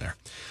happens from there.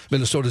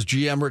 Minnesota's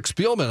GM Rick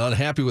Spielman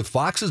unhappy with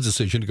Fox's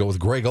decision to go with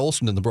Greg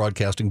Olsen in the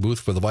broadcasting booth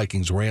for the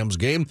Vikings-Rams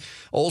game.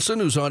 Olsen,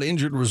 who's on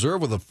injured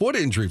reserve with a foot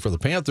injury for the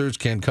Panthers,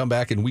 can come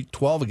back in Week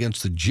 12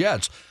 against the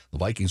Jets. The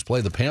Vikings play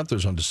the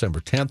Panthers on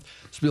December 10th.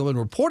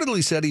 Spielman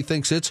reportedly said he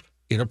thinks it's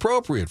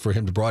inappropriate for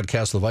him to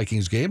broadcast the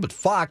Vikings game, but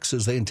Fox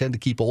says they intend to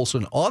keep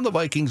Olsen on the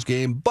Vikings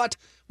game, but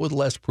with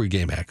less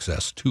pregame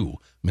access to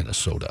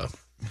Minnesota.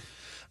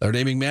 They're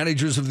naming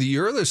managers of the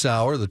year this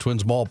hour. The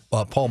Twins' Paul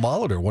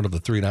Molitor, one of the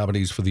 3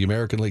 nominees for the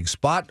American League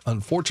spot.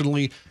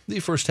 Unfortunately,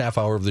 the first half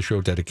hour of the show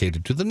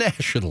dedicated to the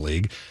National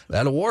League.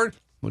 That award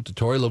went to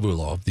Torey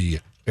Lovullo of the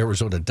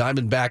Arizona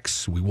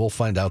Diamondbacks. We will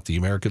find out the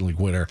American League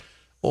winner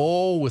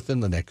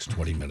within the next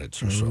 20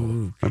 minutes or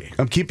so. Okay.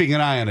 I'm keeping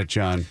an eye on it,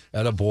 John.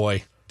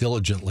 Attaboy.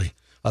 Diligently.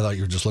 I thought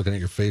you were just looking at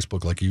your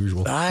Facebook like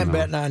usual. I'm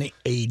betting on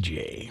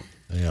AJ.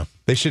 Yeah.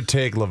 They should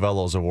take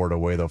Lovello's award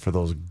away, though, for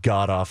those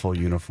god-awful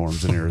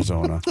uniforms in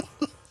Arizona.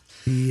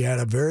 He had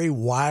a very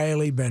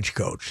wily bench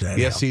coach.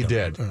 Yes, he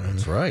did.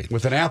 That's right.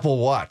 With an Apple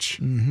Watch.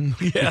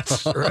 Mm-hmm.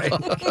 Yes,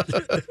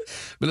 right.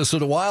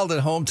 Minnesota Wild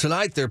at home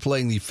tonight. They're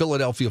playing the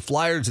Philadelphia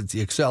Flyers at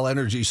the Xcel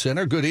Energy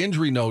Center. Good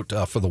injury note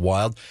for the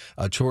Wild.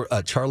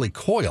 Charlie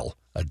Coyle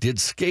did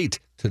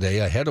skate today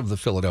ahead of the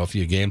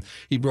Philadelphia game.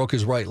 He broke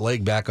his right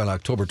leg back on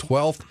October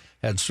 12th,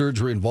 had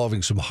surgery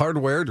involving some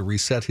hardware to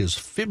reset his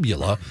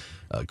fibula.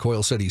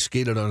 Coyle said he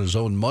skated on his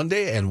own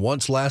Monday and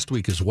once last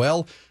week as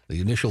well.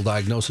 The initial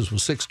diagnosis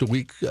was 6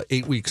 to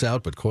 8 weeks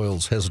out, but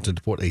Coyle's hesitant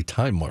to put a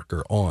time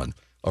marker on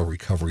a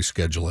recovery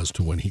schedule as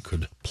to when he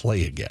could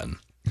play again.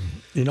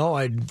 You know,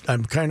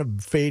 I'm kind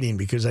of fading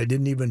because I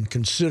didn't even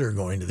consider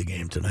going to the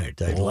game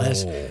tonight.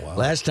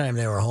 Last time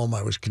they were home,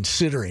 I was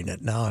considering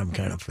it. Now I'm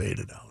kind of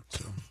faded out.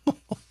 So.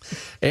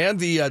 And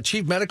the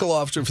chief medical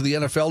officer for the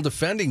NFL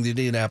defending the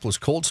Indianapolis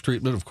Colts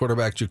treatment of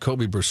quarterback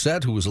Jacoby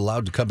Brissett, who was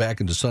allowed to come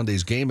back into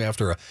Sunday's game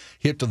after a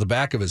hit to the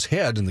back of his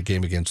head in the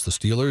game against the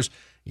Steelers.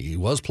 He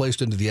was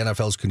placed into the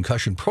NFL's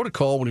concussion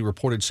protocol when he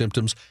reported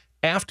symptoms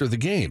after the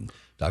game.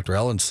 Dr.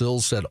 Alan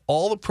Sills said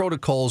all the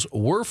protocols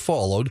were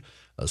followed.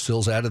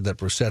 Sills added that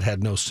Brissett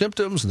had no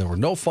symptoms and there were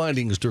no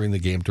findings during the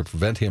game to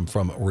prevent him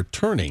from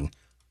returning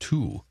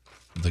to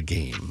the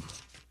game.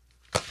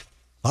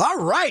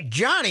 All right,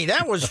 Johnny,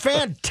 that was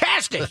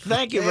fantastic.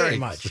 Thank you very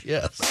much.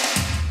 Yes.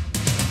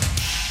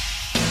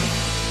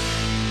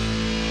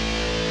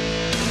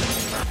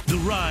 The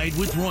Ride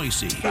with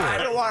Reusse. I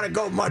don't want to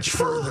go much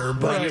further,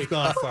 but You've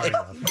gone far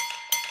enough.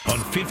 On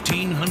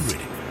 1500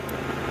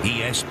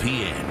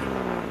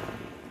 ESPN.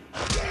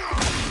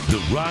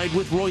 The Ride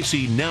with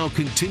Reusse now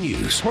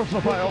continues.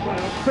 Personal foul,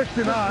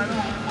 69,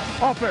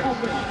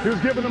 offense. He was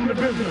giving them the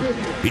business.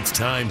 It's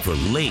time for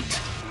late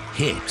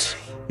hits.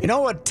 You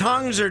know what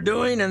tongues are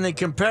doing in the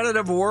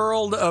competitive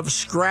world of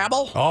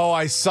Scrabble? Oh,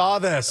 I saw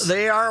this.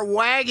 They are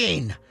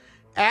wagging.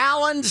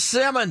 Alan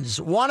Simmons,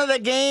 one of the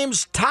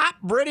game's top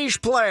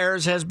British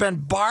players, has been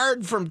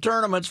barred from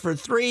tournaments for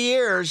 3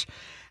 years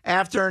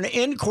after an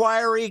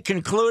inquiry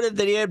concluded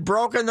that he had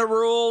broken the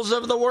rules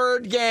of the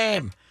word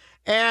game.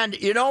 And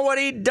you know what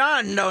he'd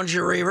done, don't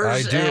you,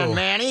 Reavers? I do. And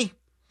Manny?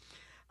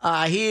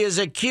 He is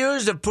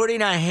accused of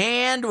putting a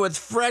hand with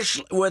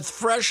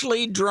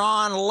freshly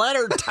drawn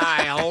letter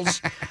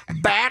tiles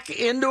back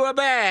into a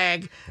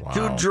bag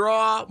to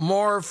draw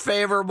more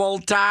favorable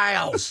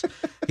tiles.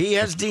 He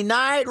has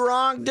denied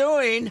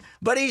wrongdoing,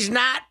 but he's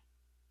not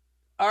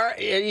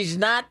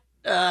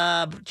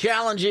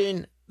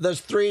challenging the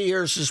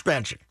 3-year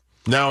suspension.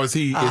 Now, is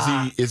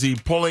he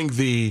pulling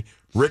the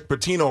Rick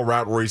Pitino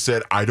route where he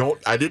said, I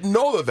didn't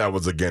know that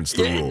was against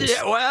the rules?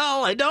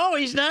 Well, I know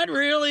he's not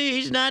really.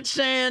 He's not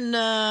saying.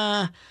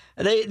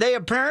 They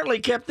apparently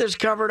kept this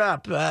covered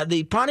up.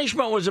 The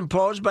punishment was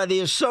imposed by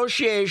the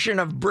Association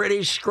of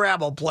British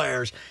Scrabble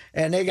Players,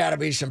 and they got to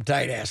be some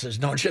tight asses,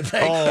 don't you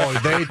think? Oh,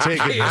 they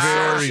take it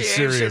very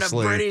seriously. Association of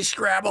British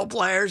Scrabble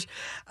Players.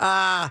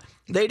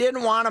 They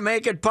didn't want to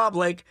make it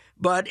public,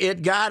 but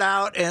it got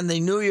out, and the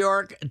New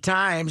York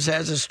Times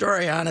has a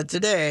story on it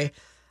today.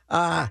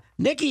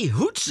 Nicky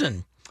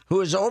Hootson, who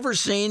is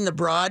overseeing the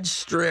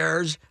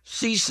Broadstairs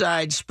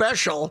Seaside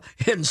Special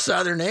in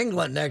southern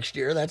England next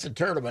year, that's a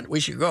tournament, we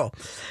should go,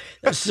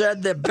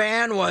 said the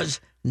ban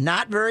was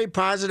not very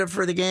positive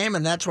for the game,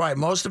 and that's why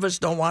most of us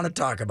don't want to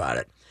talk about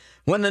it.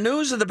 When the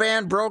news of the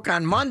ban broke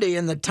on Monday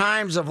in the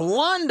Times of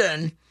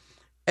London,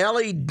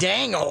 Ellie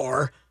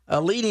Dangor,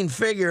 a leading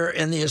figure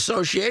in the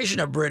Association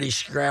of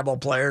British Scrabble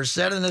Players,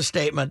 said in a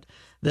statement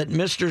that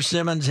Mr.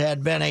 Simmons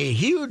had been a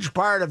huge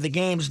part of the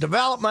game's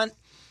development,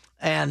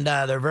 and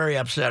they're very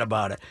upset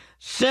about it.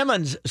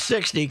 Simmons,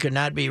 60, could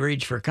not be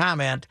reached for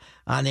comment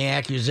on the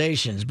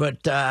accusations, but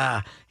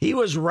he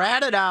was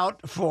ratted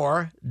out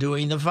for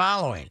doing the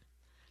following.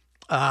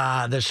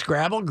 The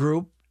Scrabble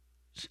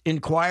Group's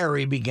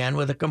inquiry began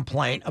with a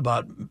complaint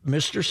about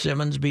Mr.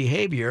 Simmons'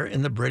 behavior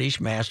in the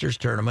British Masters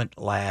tournament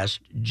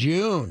last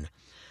June.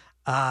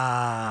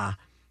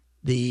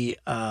 The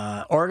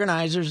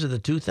organizers of the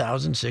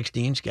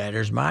 2016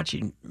 Skyders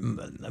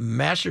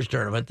Masters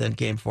tournament then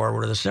came forward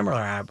with a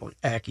similar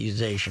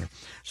accusation.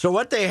 So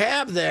what they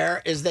have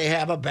there is they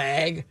have a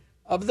bag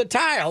of the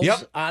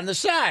tiles on the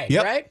side,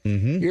 right?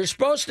 Mm-hmm. You're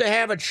supposed to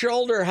have it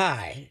shoulder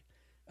high,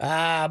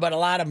 but a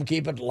lot of them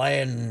keep it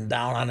laying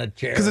down on a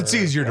chair. Because it's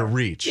easier to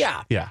reach.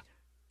 Yeah. Yeah.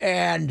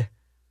 And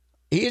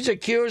he's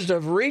accused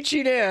of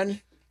reaching in,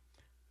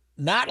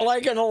 not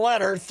liking a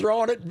letter,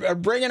 throwing it, or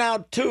bringing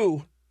out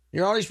two.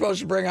 You're only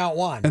supposed to bring out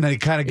one. And then he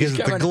kind of gives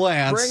it the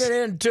glance. Bring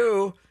it in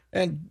two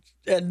and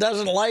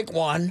doesn't like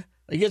one.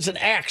 He gets an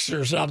X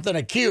or something,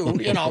 a Q.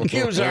 You know,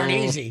 Qs aren't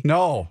easy.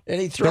 No. And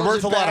he throws They're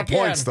worth it a lot back of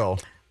points, in. though.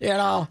 You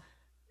know,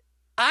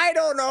 I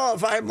don't know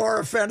if I'm more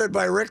offended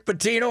by Rick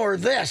Pitino or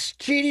this,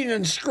 cheating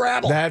in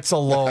Scrabble. That's a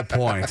low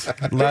point.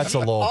 That's a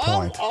low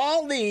point.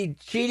 All the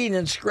cheating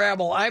in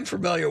Scrabble I'm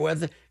familiar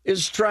with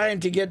is trying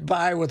to get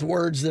by with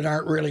words that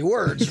aren't really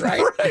words,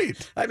 right?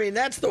 Right. I mean,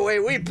 that's the way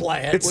we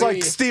play it. It's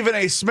like Stephen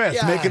A. Smith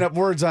making up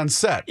words on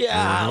set.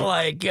 Yeah,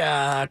 like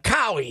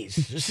cowies,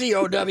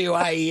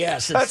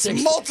 Cowies. That's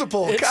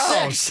multiple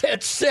cows.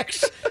 It's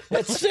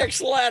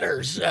six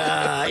letters.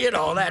 You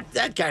know,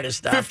 that kind of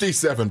stuff.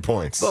 57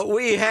 points. But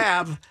we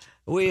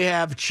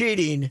have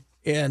cheating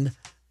in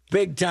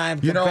big time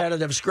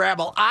competitive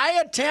Scrabble.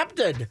 I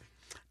attempted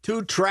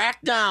to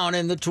track down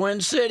in the Twin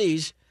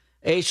Cities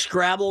a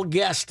Scrabble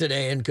guest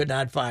today and could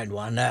not find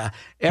one.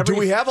 Do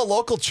we have a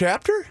local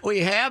chapter?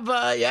 We have,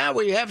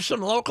 we have some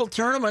local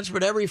tournaments,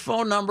 but every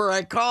phone number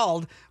I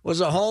called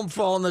was a home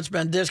phone that's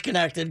been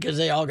disconnected because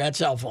they all got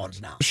cell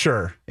phones now.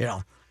 Sure.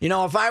 You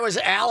know, if I was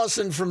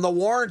Allison from the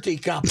warranty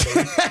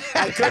company,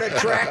 I could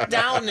have tracked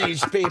down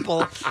these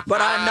people,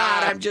 but I'm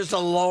not. I'm just a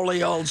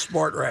lowly old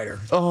sport writer.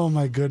 Oh,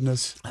 my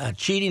goodness.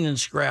 Cheating in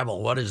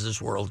Scrabble. What is this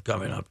world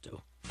coming up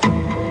to?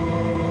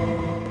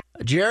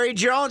 Jerry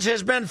Jones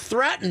has been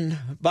threatened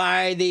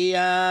by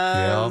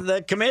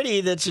the committee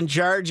that's in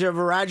charge of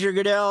Roger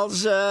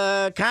Goodell's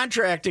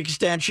contract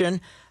extension.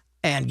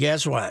 And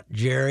guess what?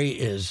 Jerry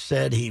has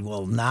said he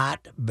will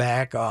not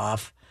back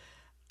off.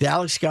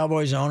 Dallas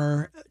Cowboys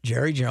owner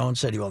Jerry Jones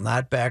said he will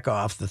not back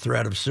off the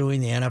threat of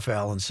suing the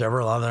NFL and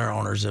several other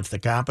owners if the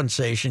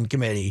compensation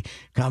committee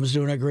comes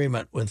to an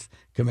agreement with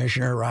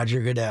Commissioner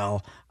Roger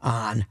Goodell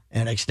on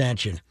an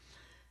extension.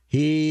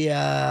 He's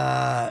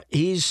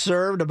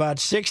served about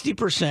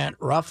 60%,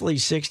 roughly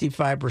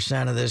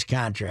 65% of this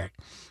contract.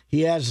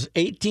 He has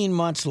 18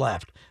 months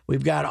left.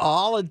 We've got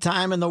all the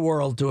time in the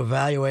world to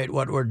evaluate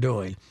what we're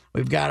doing.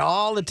 We've got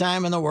all the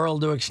time in the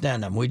world to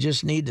extend them. We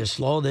just need to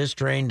slow this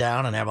train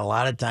down and have a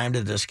lot of time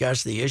to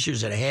discuss the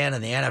issues at hand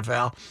in the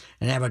NFL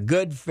and have a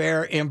good,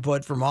 fair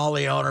input from all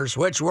the owners,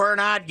 which we're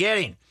not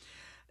getting.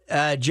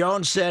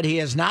 Jones said he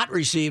has not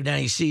received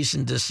any cease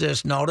and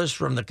desist notice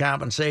from the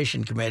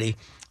compensation committee.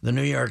 The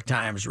New York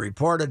Times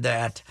reported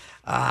that.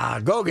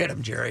 Go get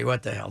him, Jerry.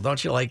 What the hell?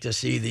 Don't you like to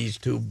see these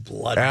two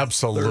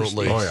bloodthirsty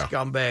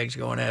scumbags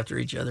going after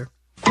each other?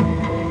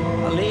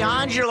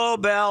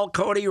 LiAngelo Bell,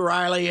 Cody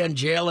Riley, and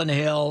Jalen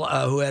Hill,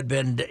 who had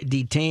been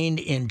detained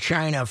in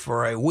China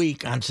for a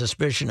week on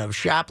suspicion of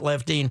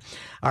shoplifting,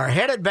 are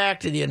headed back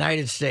to the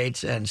United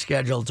States and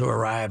scheduled to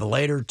arrive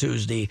later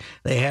Tuesday.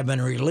 They have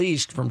been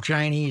released from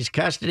Chinese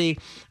custody.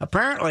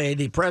 Apparently,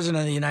 the President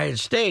of the United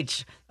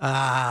States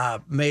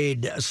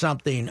made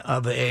something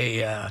of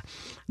a...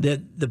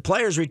 The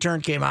players'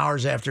 return came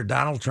hours after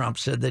Donald Trump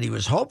said that he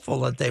was hopeful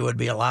that they would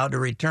be allowed to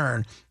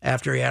return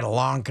after he had a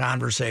long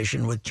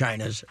conversation with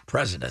China's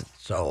president.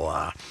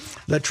 So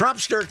the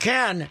Trumpster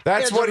Ken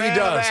That's is what a he man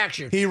does. of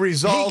action. He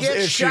resolves He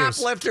gets issues.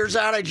 shoplifters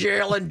out of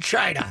jail in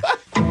China.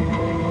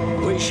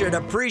 We should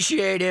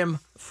appreciate him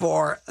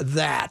for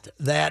that.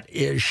 That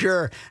is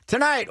sure.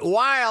 Tonight,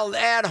 Wild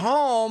at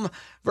home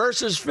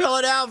versus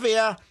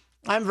Philadelphia.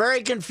 I'm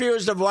very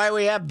confused of why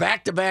we have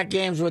back-to-back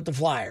games with the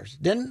Flyers.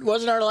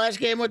 Wasn't our last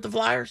game with the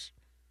Flyers?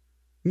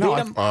 No,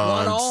 beat them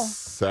 1-0?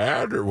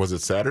 Saturday, was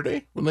it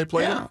Saturday when they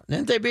played them?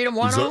 Didn't they beat them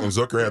 1-0? And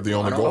Zucker had the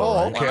only 1-0. goal.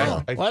 Oh, right?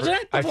 okay. Was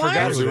it? I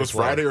forgot It was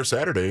Friday or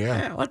Saturday,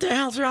 Yeah, what the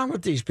hell's wrong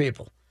with these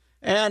people?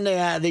 And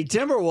the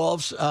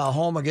Timberwolves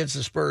home against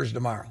the Spurs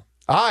tomorrow.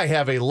 I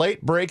have a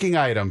late-breaking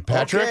item,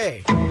 Patrick.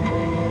 Okay.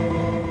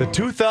 The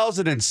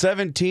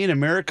 2017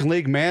 American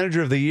League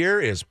Manager of the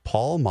Year is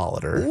Paul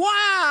Molitor.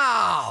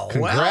 Wow!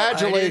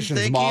 Congratulations, well, I didn't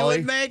think Molly.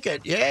 he would make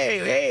it. Yay!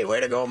 Hey,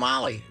 way to go,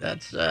 Molly.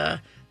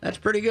 That's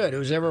pretty good.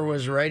 Whoever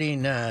was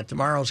writing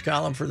tomorrow's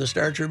column for the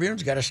Star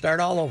Tribune's got to start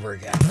all over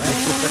again. Right?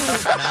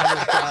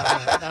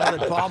 now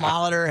that Paul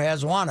Molitor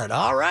has won it.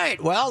 All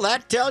right. Well,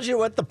 that tells you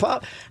what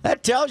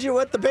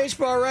the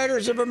baseball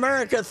writers of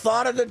America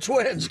thought of the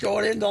Twins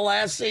going into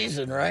last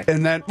season, right?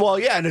 And then,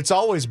 and it's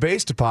always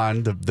based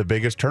upon the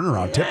biggest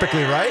turnaround,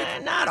 typically,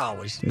 right? Not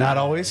always. Not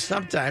always?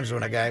 Sometimes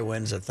when a guy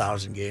wins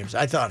 1,000 games,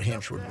 I thought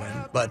Hinch would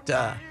win, but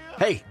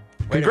hey.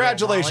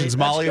 Congratulations,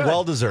 Molly.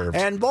 Well deserved.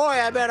 And boy,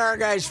 I bet our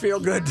guys feel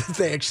good that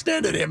they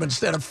extended him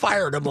instead of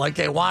fired him like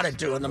they wanted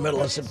to in the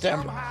middle of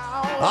September.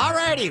 All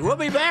righty, we'll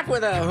be back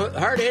with a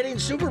hard-hitting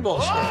Super Bowl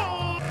story.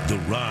 The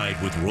Ride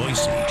with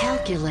Royce.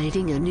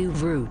 Calculating a new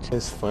route.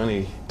 It's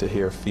funny to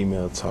hear a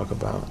female talk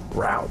about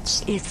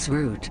routes. It's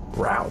route.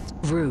 Route.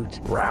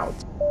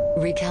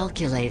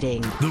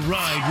 Recalculating. The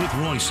Ride with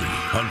Royce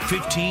on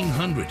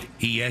 1500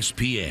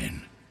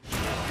 ESPN.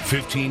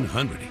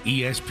 1500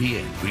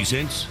 ESPN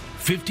presents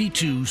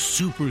 52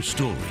 super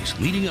stories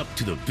leading up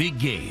to the big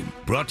game.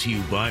 Brought to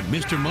you by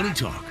Mr. Money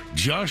Talk,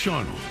 Josh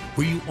Arnold,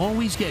 where you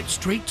always get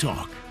straight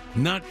talk,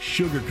 not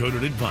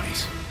sugar-coated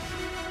advice.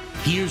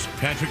 Here's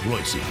Patrick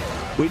Royce.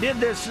 We did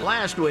this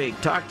last week,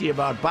 talked to you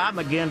about Bob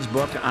McGinn's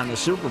book on the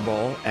Super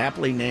Bowl,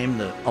 aptly named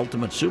the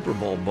Ultimate Super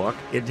Bowl Book.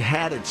 It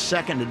had its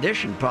second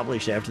edition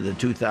published after the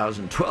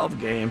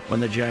 2012 game when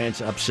the Giants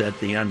upset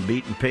the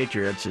unbeaten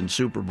Patriots in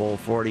Super Bowl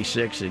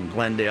 46 in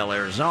Glendale,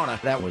 Arizona.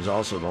 That was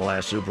also the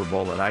last Super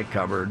Bowl that I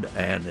covered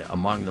and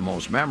among the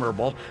most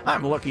memorable.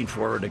 I'm looking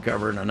forward to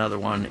covering another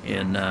one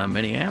in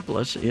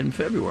Minneapolis in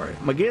February.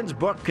 McGinn's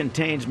book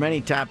contains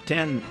many top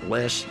 10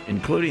 lists,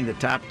 including the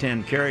top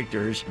 10 characters.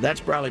 That's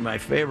probably my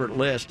favorite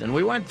list. And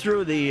we went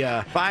through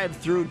the 5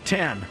 through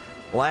 10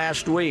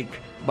 last week,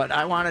 but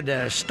I wanted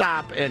to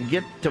stop and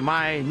get to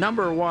my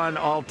number one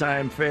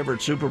all-time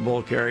favorite Super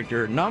Bowl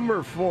character,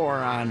 number 4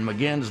 on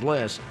McGinn's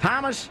list,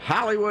 Thomas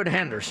Hollywood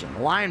Henderson,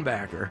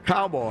 linebacker,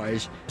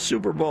 Cowboys,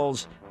 Super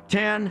Bowls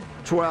 10,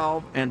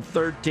 12, and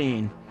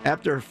 13.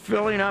 After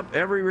filling up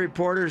every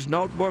reporter's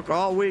notebook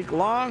all week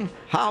long,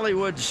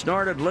 Hollywood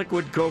snorted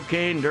liquid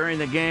cocaine during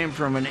the game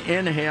from an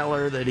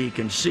inhaler that he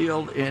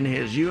concealed in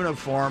his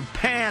uniform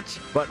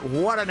pants. But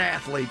what an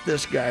athlete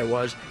this guy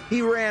was.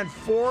 He ran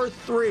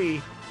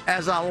 4.3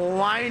 as a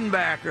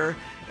linebacker,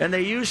 and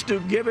they used to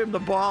give him the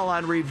ball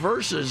on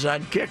reverses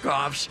on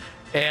kickoffs.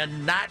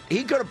 And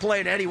he could have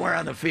played anywhere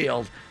on the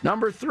field.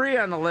 Number 3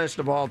 on the list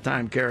of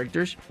all-time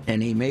characters,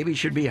 and he maybe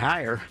should be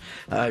higher,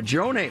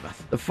 Joe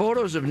Namath. The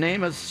photos of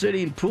Namath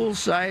sitting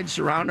poolside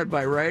surrounded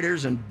by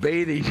writers and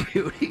bathing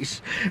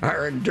beauties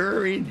are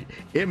enduring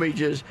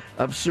images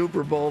of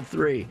Super Bowl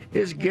III.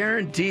 His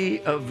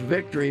guarantee of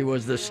victory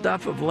was the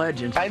stuff of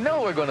legends. I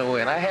know we're going to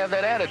win. I have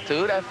that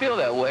attitude. I feel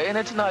that way, and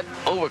it's not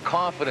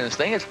overconfidence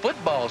thing. It's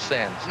football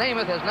sense.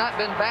 Namath has not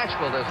been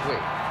bashful this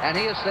week, and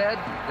he has said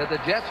that the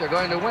Jets are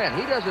going to win.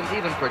 He doesn't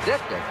even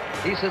predict it.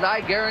 He said,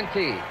 I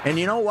guarantee. And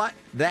you know what?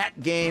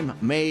 That game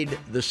made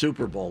the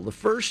Super Bowl. The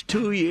first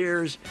 2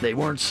 years, they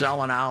weren't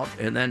selling out,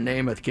 and then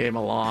Namath came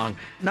along.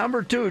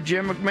 Number 2,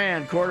 Jim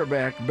McMahon,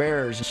 quarterback,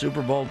 Bears,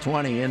 Super Bowl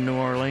 20 in New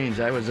Orleans.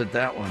 I was at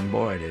that one.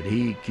 Boy, did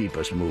he keep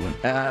us moving.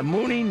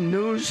 Mooning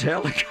news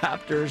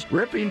helicopters,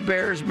 ripping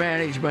Bears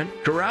management,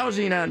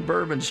 carousing on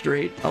Bourbon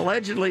Street,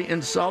 allegedly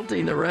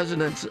insulting the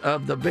residents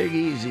of the Big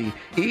Easy.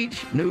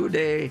 Each new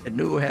day, a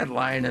new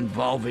headline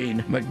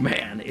involving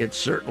McMahon. It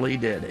certainly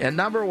did. And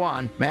number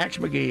 1, Max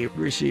McGee,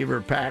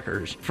 receiver,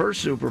 Packers. First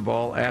Super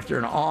Bowl after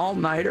an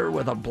all-nighter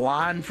with a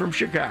blonde from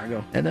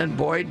Chicago. And then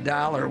Boyd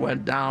Dollar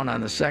went down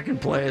on the second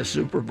play of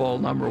Super Bowl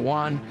number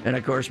 1. And,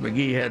 of course,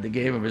 McGee had the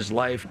game of his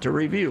life to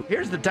review.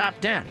 Here's the top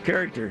 10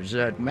 characters.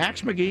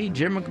 Max McGee,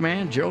 Jim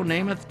McMahon, Joe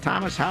Namath,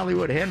 Thomas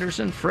Hollywood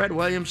Henderson, Fred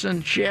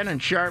Williamson, Shannon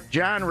Sharp,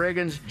 John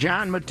Riggins,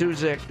 John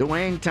Matuszek,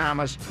 Dwayne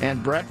Thomas,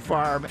 and Brett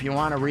Favre. If you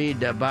want to read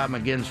Bob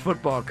McGinn's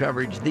football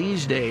coverage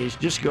these days,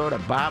 just go to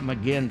Bob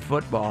McGinn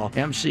Football,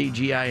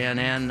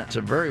 MCGINN. It's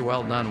a very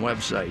well-done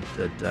website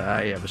that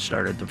I have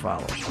started to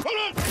follow.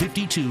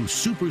 52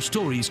 Super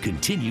Stories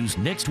continues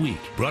next week.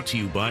 Brought to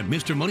you by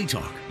Mr. Money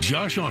Talk,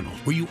 Josh Arnold,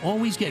 where you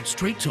always get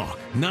straight talk,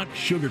 not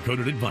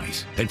sugar-coated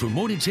advice. And for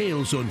more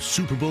details on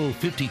Super Bowl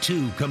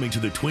 52 coming to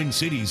the Twin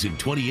Cities in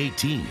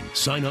 2018,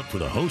 sign up for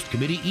the host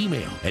committee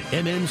email at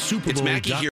mnsuperbowl.com.